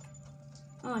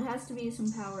 Oh, it has to be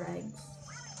some power eggs.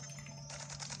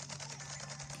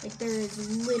 Like, there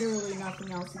is literally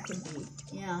nothing else it could be.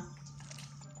 Yeah.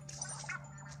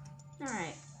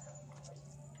 Alright.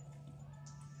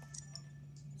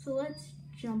 So let's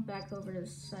jump back over to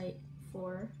site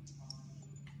 4.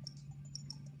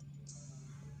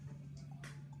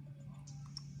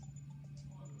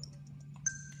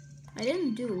 I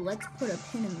didn't do let's put a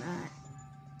pin in that.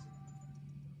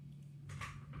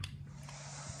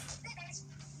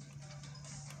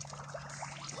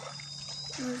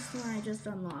 This one I just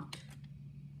unlocked.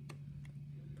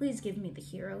 Please give me the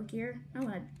hero gear. I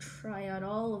want to try out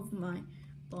all of my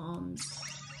bombs.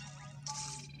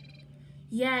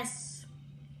 Yes!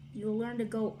 You'll learn to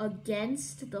go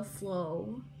against the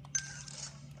flow.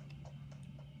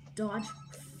 Dodge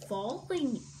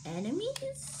falling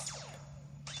enemies?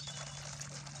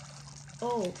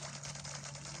 Oh.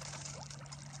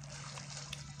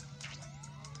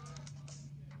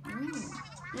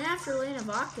 And after lane of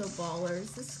Octo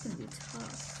Ballers, this is gonna be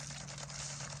tough.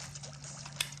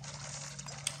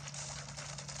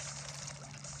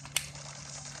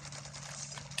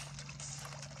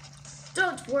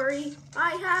 Don't worry,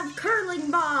 I have curling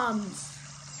bombs!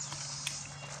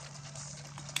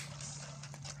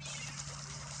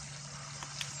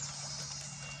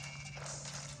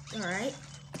 Alright.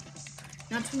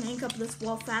 Now to make up this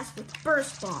wall fast with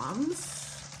burst bombs.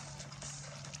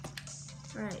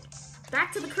 Alright.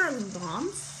 Back to the curling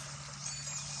bombs.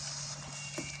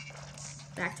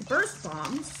 Back to burst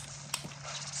bombs.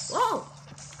 Whoa!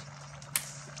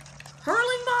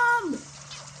 Hurling bomb!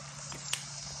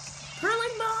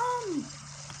 Curling bomb!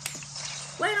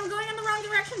 Wait, I'm going in the wrong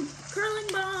direction!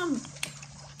 Curling bomb!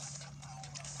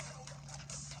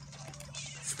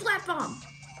 Splat bomb!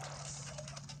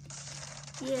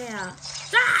 Yeah.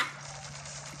 Ah!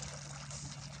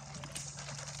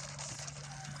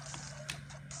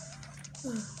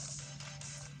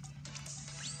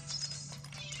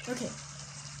 Okay.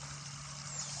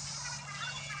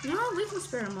 No, we can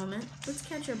spare a moment. Let's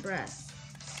catch our breath.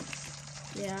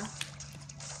 Yeah.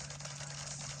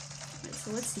 Right,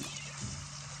 so let's see.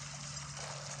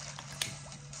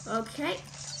 Okay.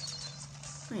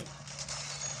 Wait.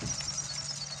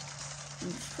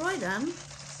 And destroy them.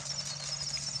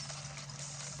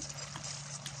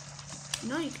 You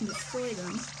know you can destroy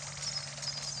them.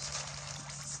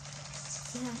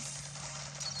 Yes.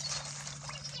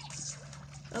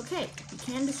 Okay, you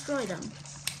can destroy them.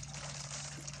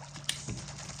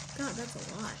 God, that's a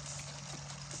lot.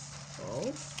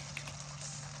 Oh.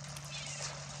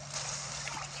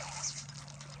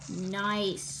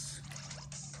 Nice.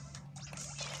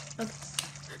 Okay.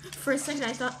 For a second,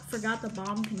 I forgot the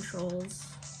bomb controls.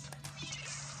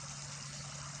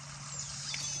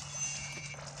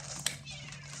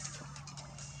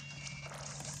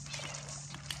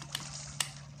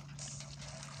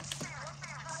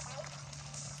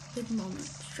 Big moment.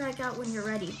 Strike out when you're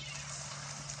ready.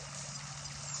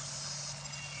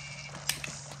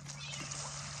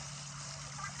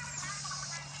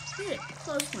 Hit it.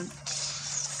 Close one.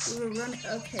 We were running.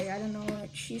 Okay, I don't know what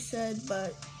she said,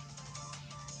 but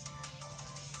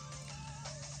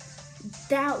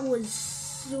that was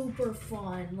super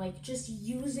fun. Like, just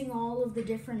using all of the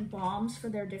different bombs for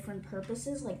their different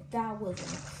purposes. Like, that was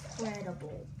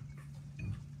incredible.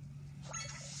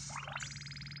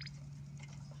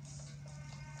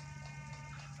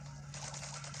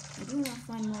 I do want to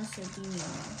find more Sardinia.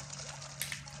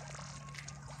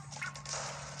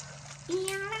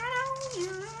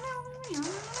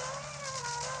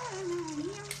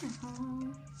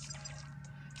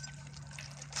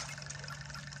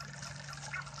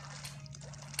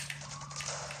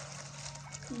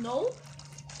 No?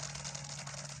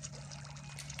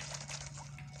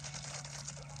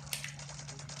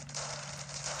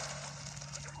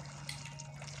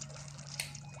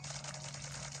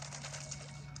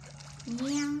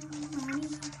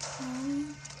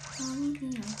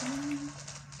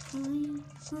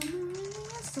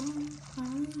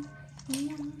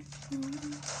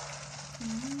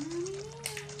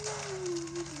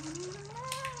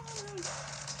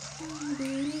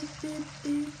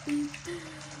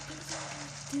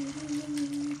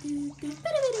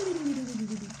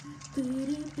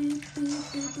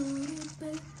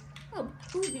 Oh,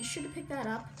 we should have picked that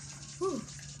up. Ooh.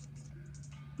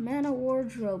 Mana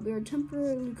wardrobe. We are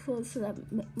temporarily closed so that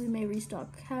we may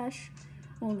restock cash.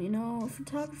 Only no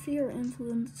photography or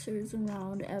influencers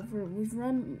around ever. We've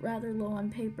run rather low on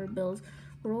paper bills.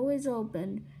 We're always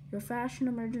open. Your fashion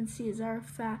emergency is our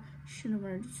fashion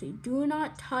emergency. Do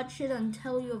not touch it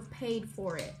until you have paid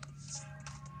for it.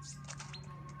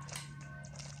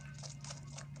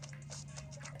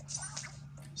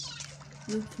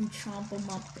 You can chomp them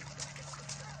up.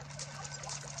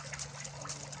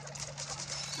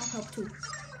 I'll help too.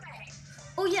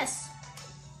 Oh yes!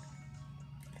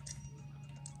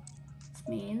 This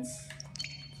means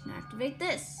I can activate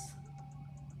this.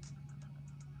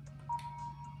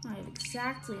 I have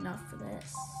exactly enough for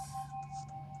this.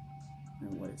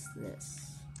 And what is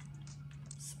this?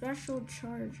 Special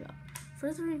charge up.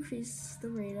 Further increase the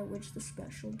rate at which the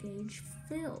special gauge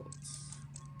fills.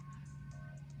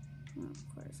 Oh,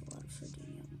 requires a lot of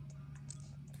sodium.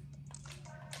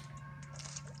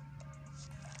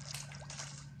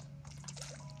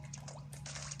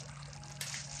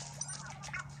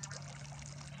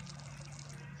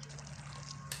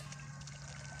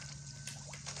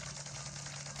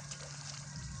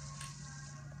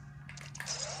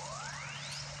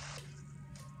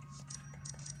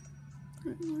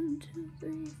 One, two,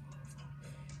 three, 4, 5.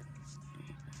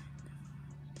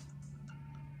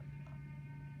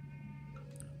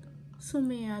 So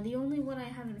yeah, the only one I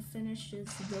haven't finished is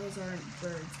Those Aren't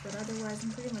Birds, but otherwise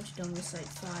I'm pretty much done with Site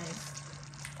 5.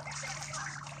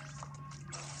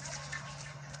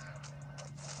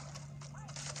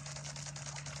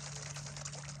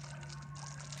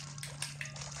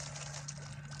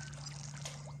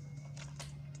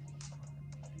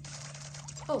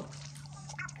 Oh!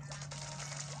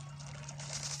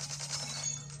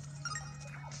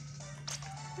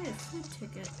 I have a food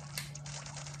ticket.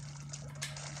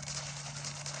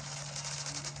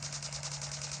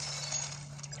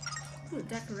 Ooh,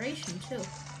 decoration too.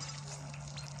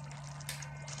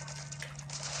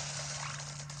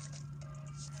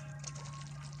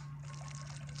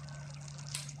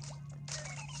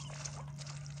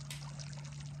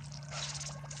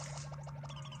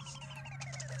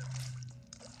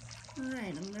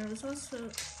 Alright, and there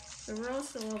were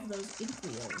also all of those ink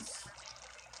wheels.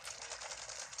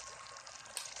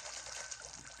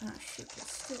 Ah shit, there's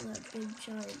still that big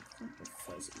giant clump of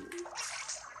fuzzy.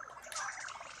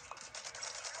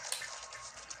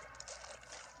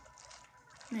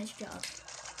 Nice job.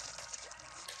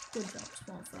 Good job,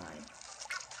 small fry.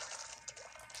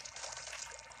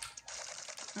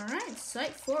 Alright,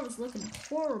 Site 4 was looking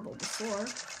horrible before.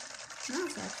 Now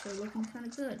it's actually looking kind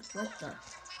of good. What the?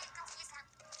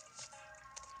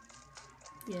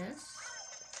 Yes.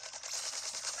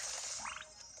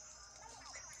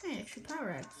 Hey, extra power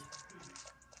eggs.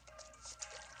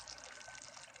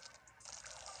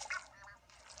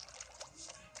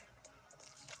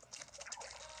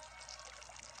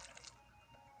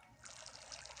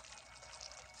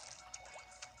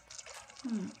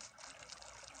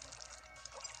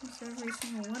 Almost every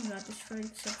single one got destroyed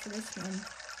except for this one.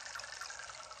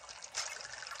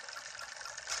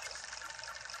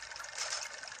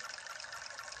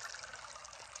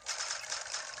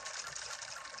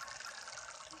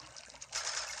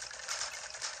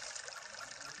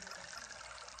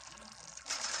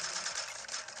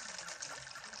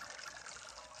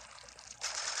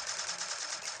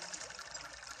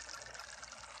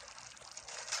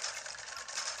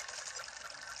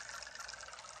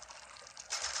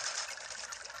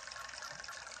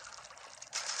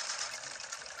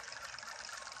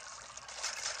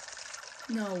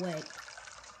 No, wait.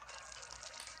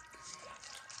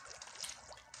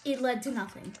 It led to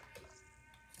nothing.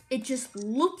 It just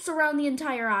loops around the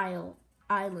entire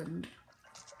island.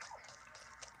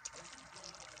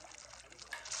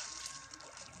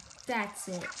 That's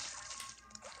it.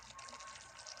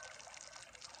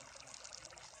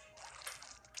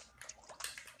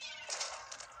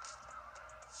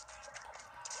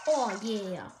 Oh,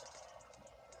 yeah.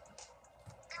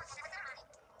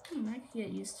 I could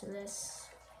get used to this.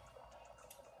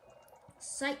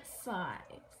 Site 5.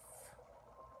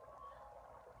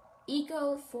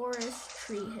 Eco Forest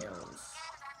Tree Hills.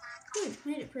 Ooh,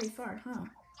 made it pretty far, huh?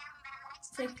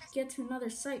 If I could get to another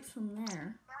site from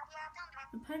there.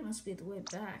 The pipe must be the way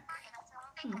back.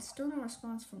 Still no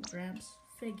response from Gramps.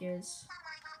 Figures.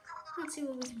 Let's see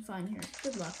what we can find here.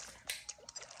 Good luck.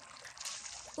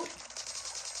 Oh.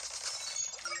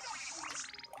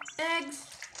 Eggs!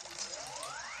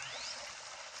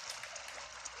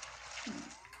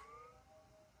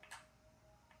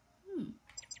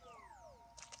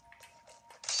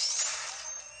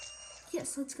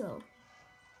 Yes, let's go.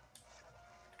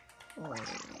 Oh,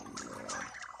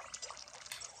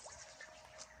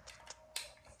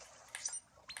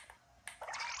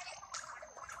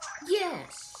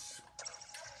 yes!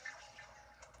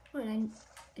 Wait,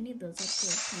 I need those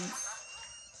upgrade points.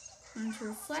 Turn to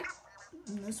reflect.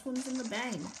 And this one's in the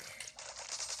bank.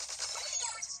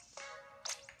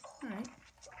 Alright.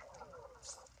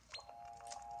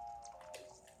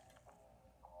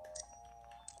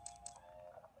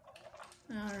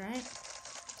 Alright.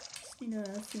 Just need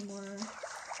a few more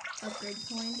upgrade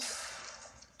points.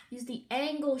 Use the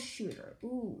angle shooter.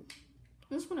 Ooh.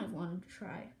 This one I've wanted to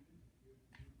try.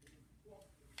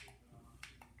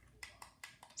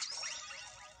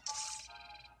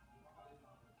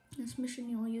 In this mission,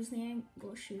 you will use the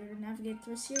angle shooter to navigate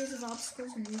through a series of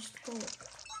obstacles and reach the goal.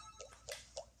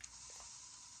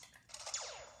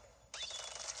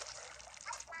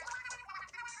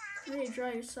 Ready to draw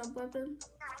your sub-weapon?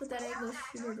 Put that angle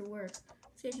shooter to work.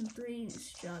 Station 3 is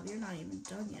this job. You're not even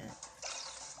done yet.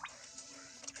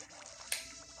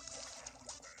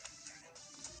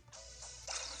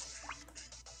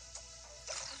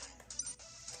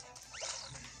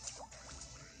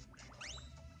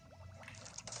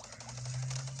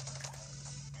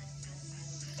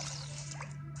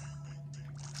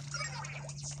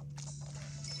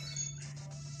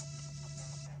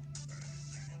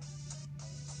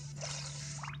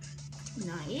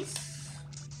 Nice.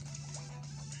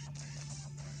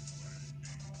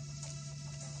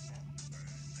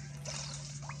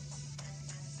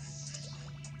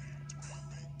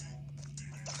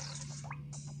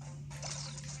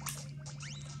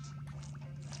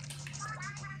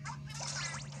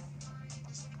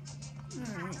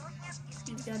 Alright.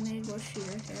 You've got an angle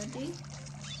shooter handy.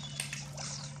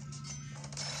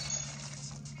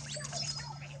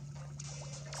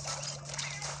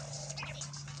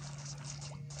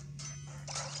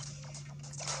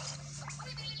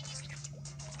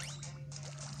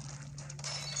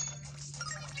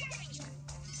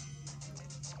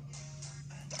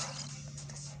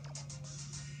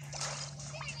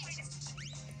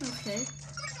 Okay.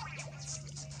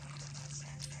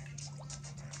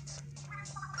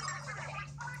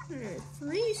 There are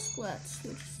 3 splats,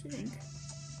 which stink.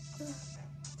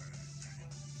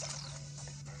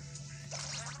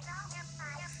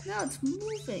 Now it's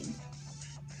moving.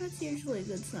 That's usually a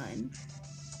good sign.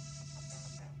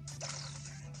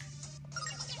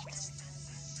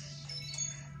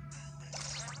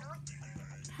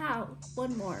 How?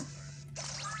 One more.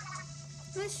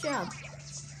 Nice job.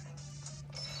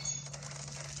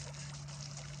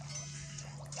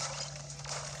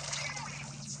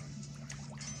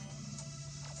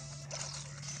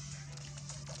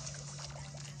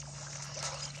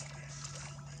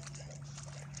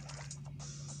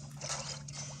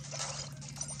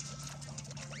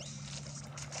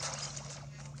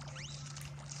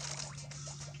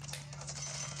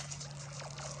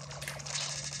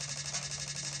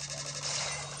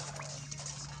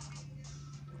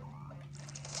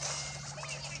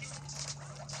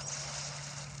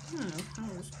 I don't know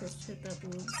how we're supposed to hit that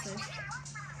balloon fish.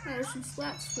 There's some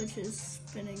slap switches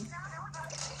spinning.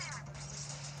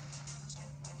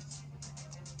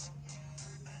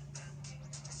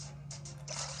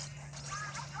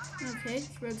 Okay,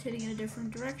 it's rotating in a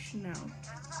different direction now. So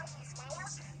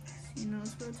you know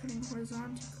it's rotating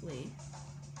horizontally.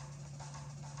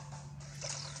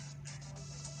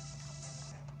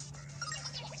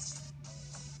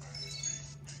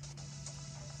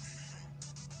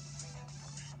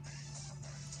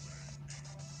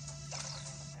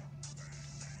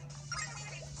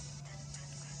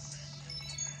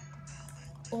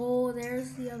 Oh,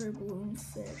 there's the other balloon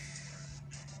fish.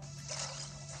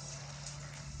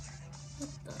 What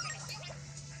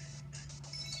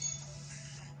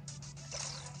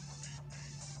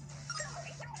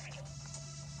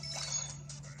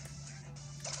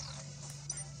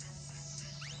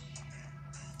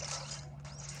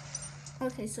the?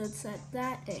 Okay, so it's at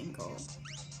that angle.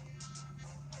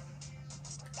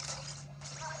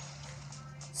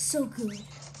 So good.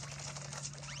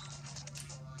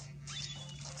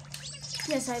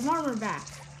 Yes, I have armor back.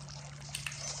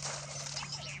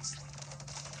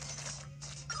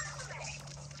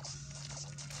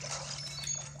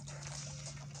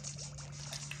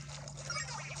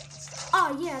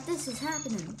 Oh yeah, this is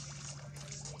happening.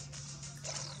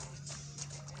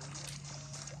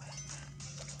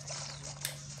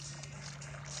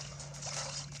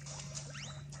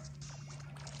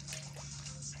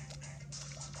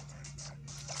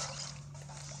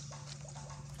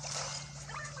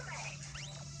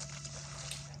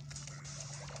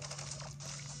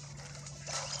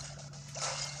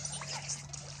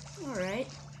 Alright.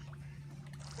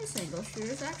 This angle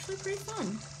shooter is actually pretty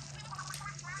fun.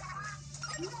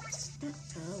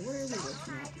 What are we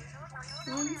looking at?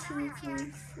 1, 2, 3,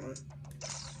 4.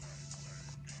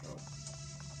 Oh.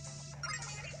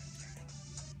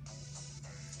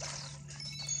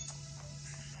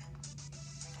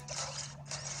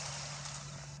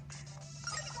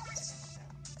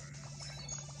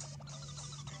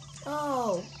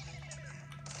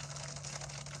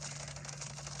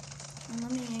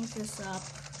 this up.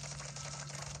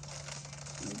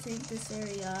 Let me take this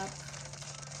area up.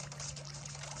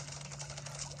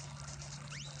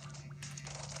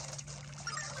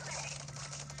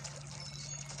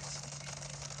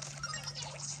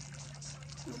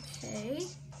 Okay.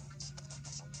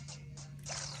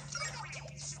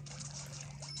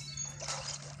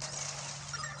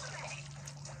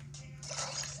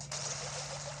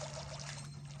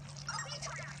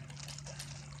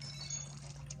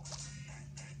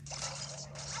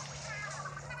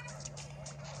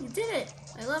 You did it!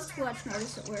 I love to watch an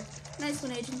artist at work. Nice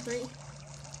one, Agent 3.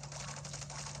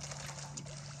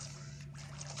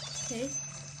 Okay.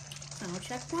 Final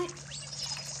checkpoint.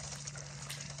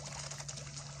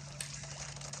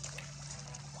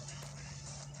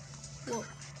 Whoa.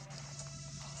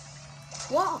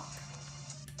 Whoa!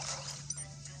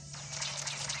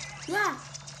 Yeah!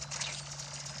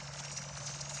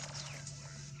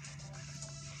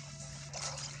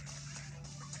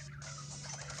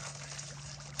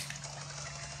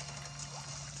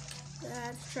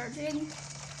 That's charging.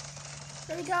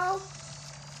 There we go.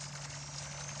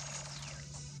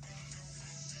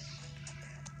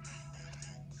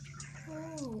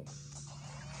 Oh.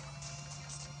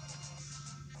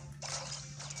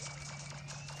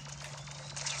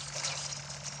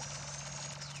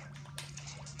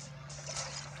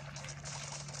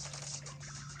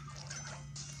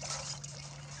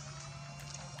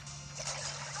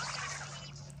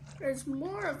 There's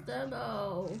more of them.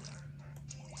 Oh.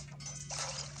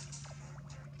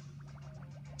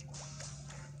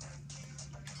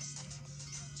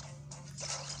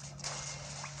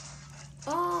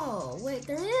 Oh, wait,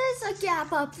 there is a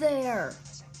gap up there.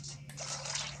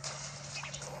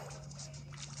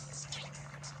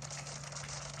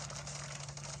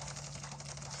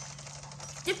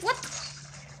 What?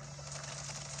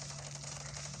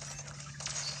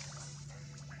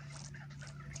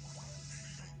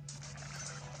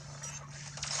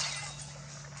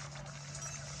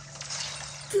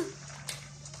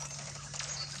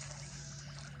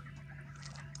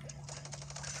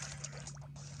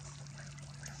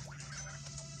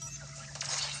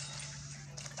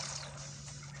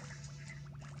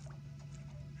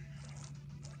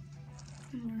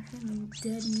 We're having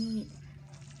dead meat.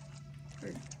 Or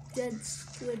dead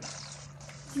squid.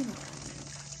 You know what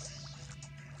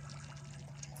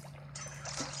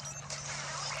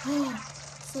I mean. Oh,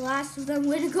 it's the last of them.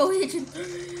 Way to go, Agent.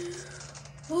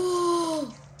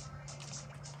 Oh.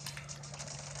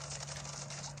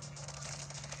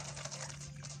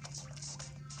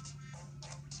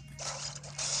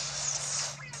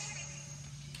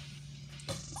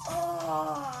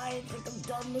 Oh, I think I'm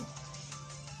done with.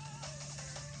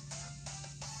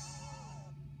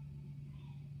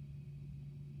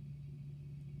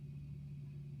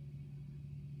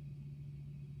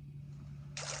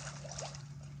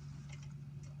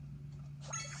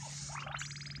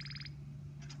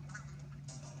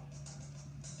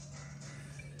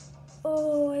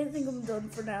 Oh, I think I'm done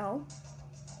for now.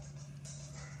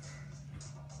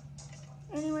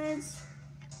 Anyways,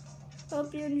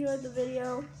 hope you enjoyed the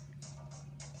video.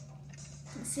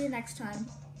 I'll see you next time.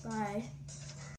 Bye.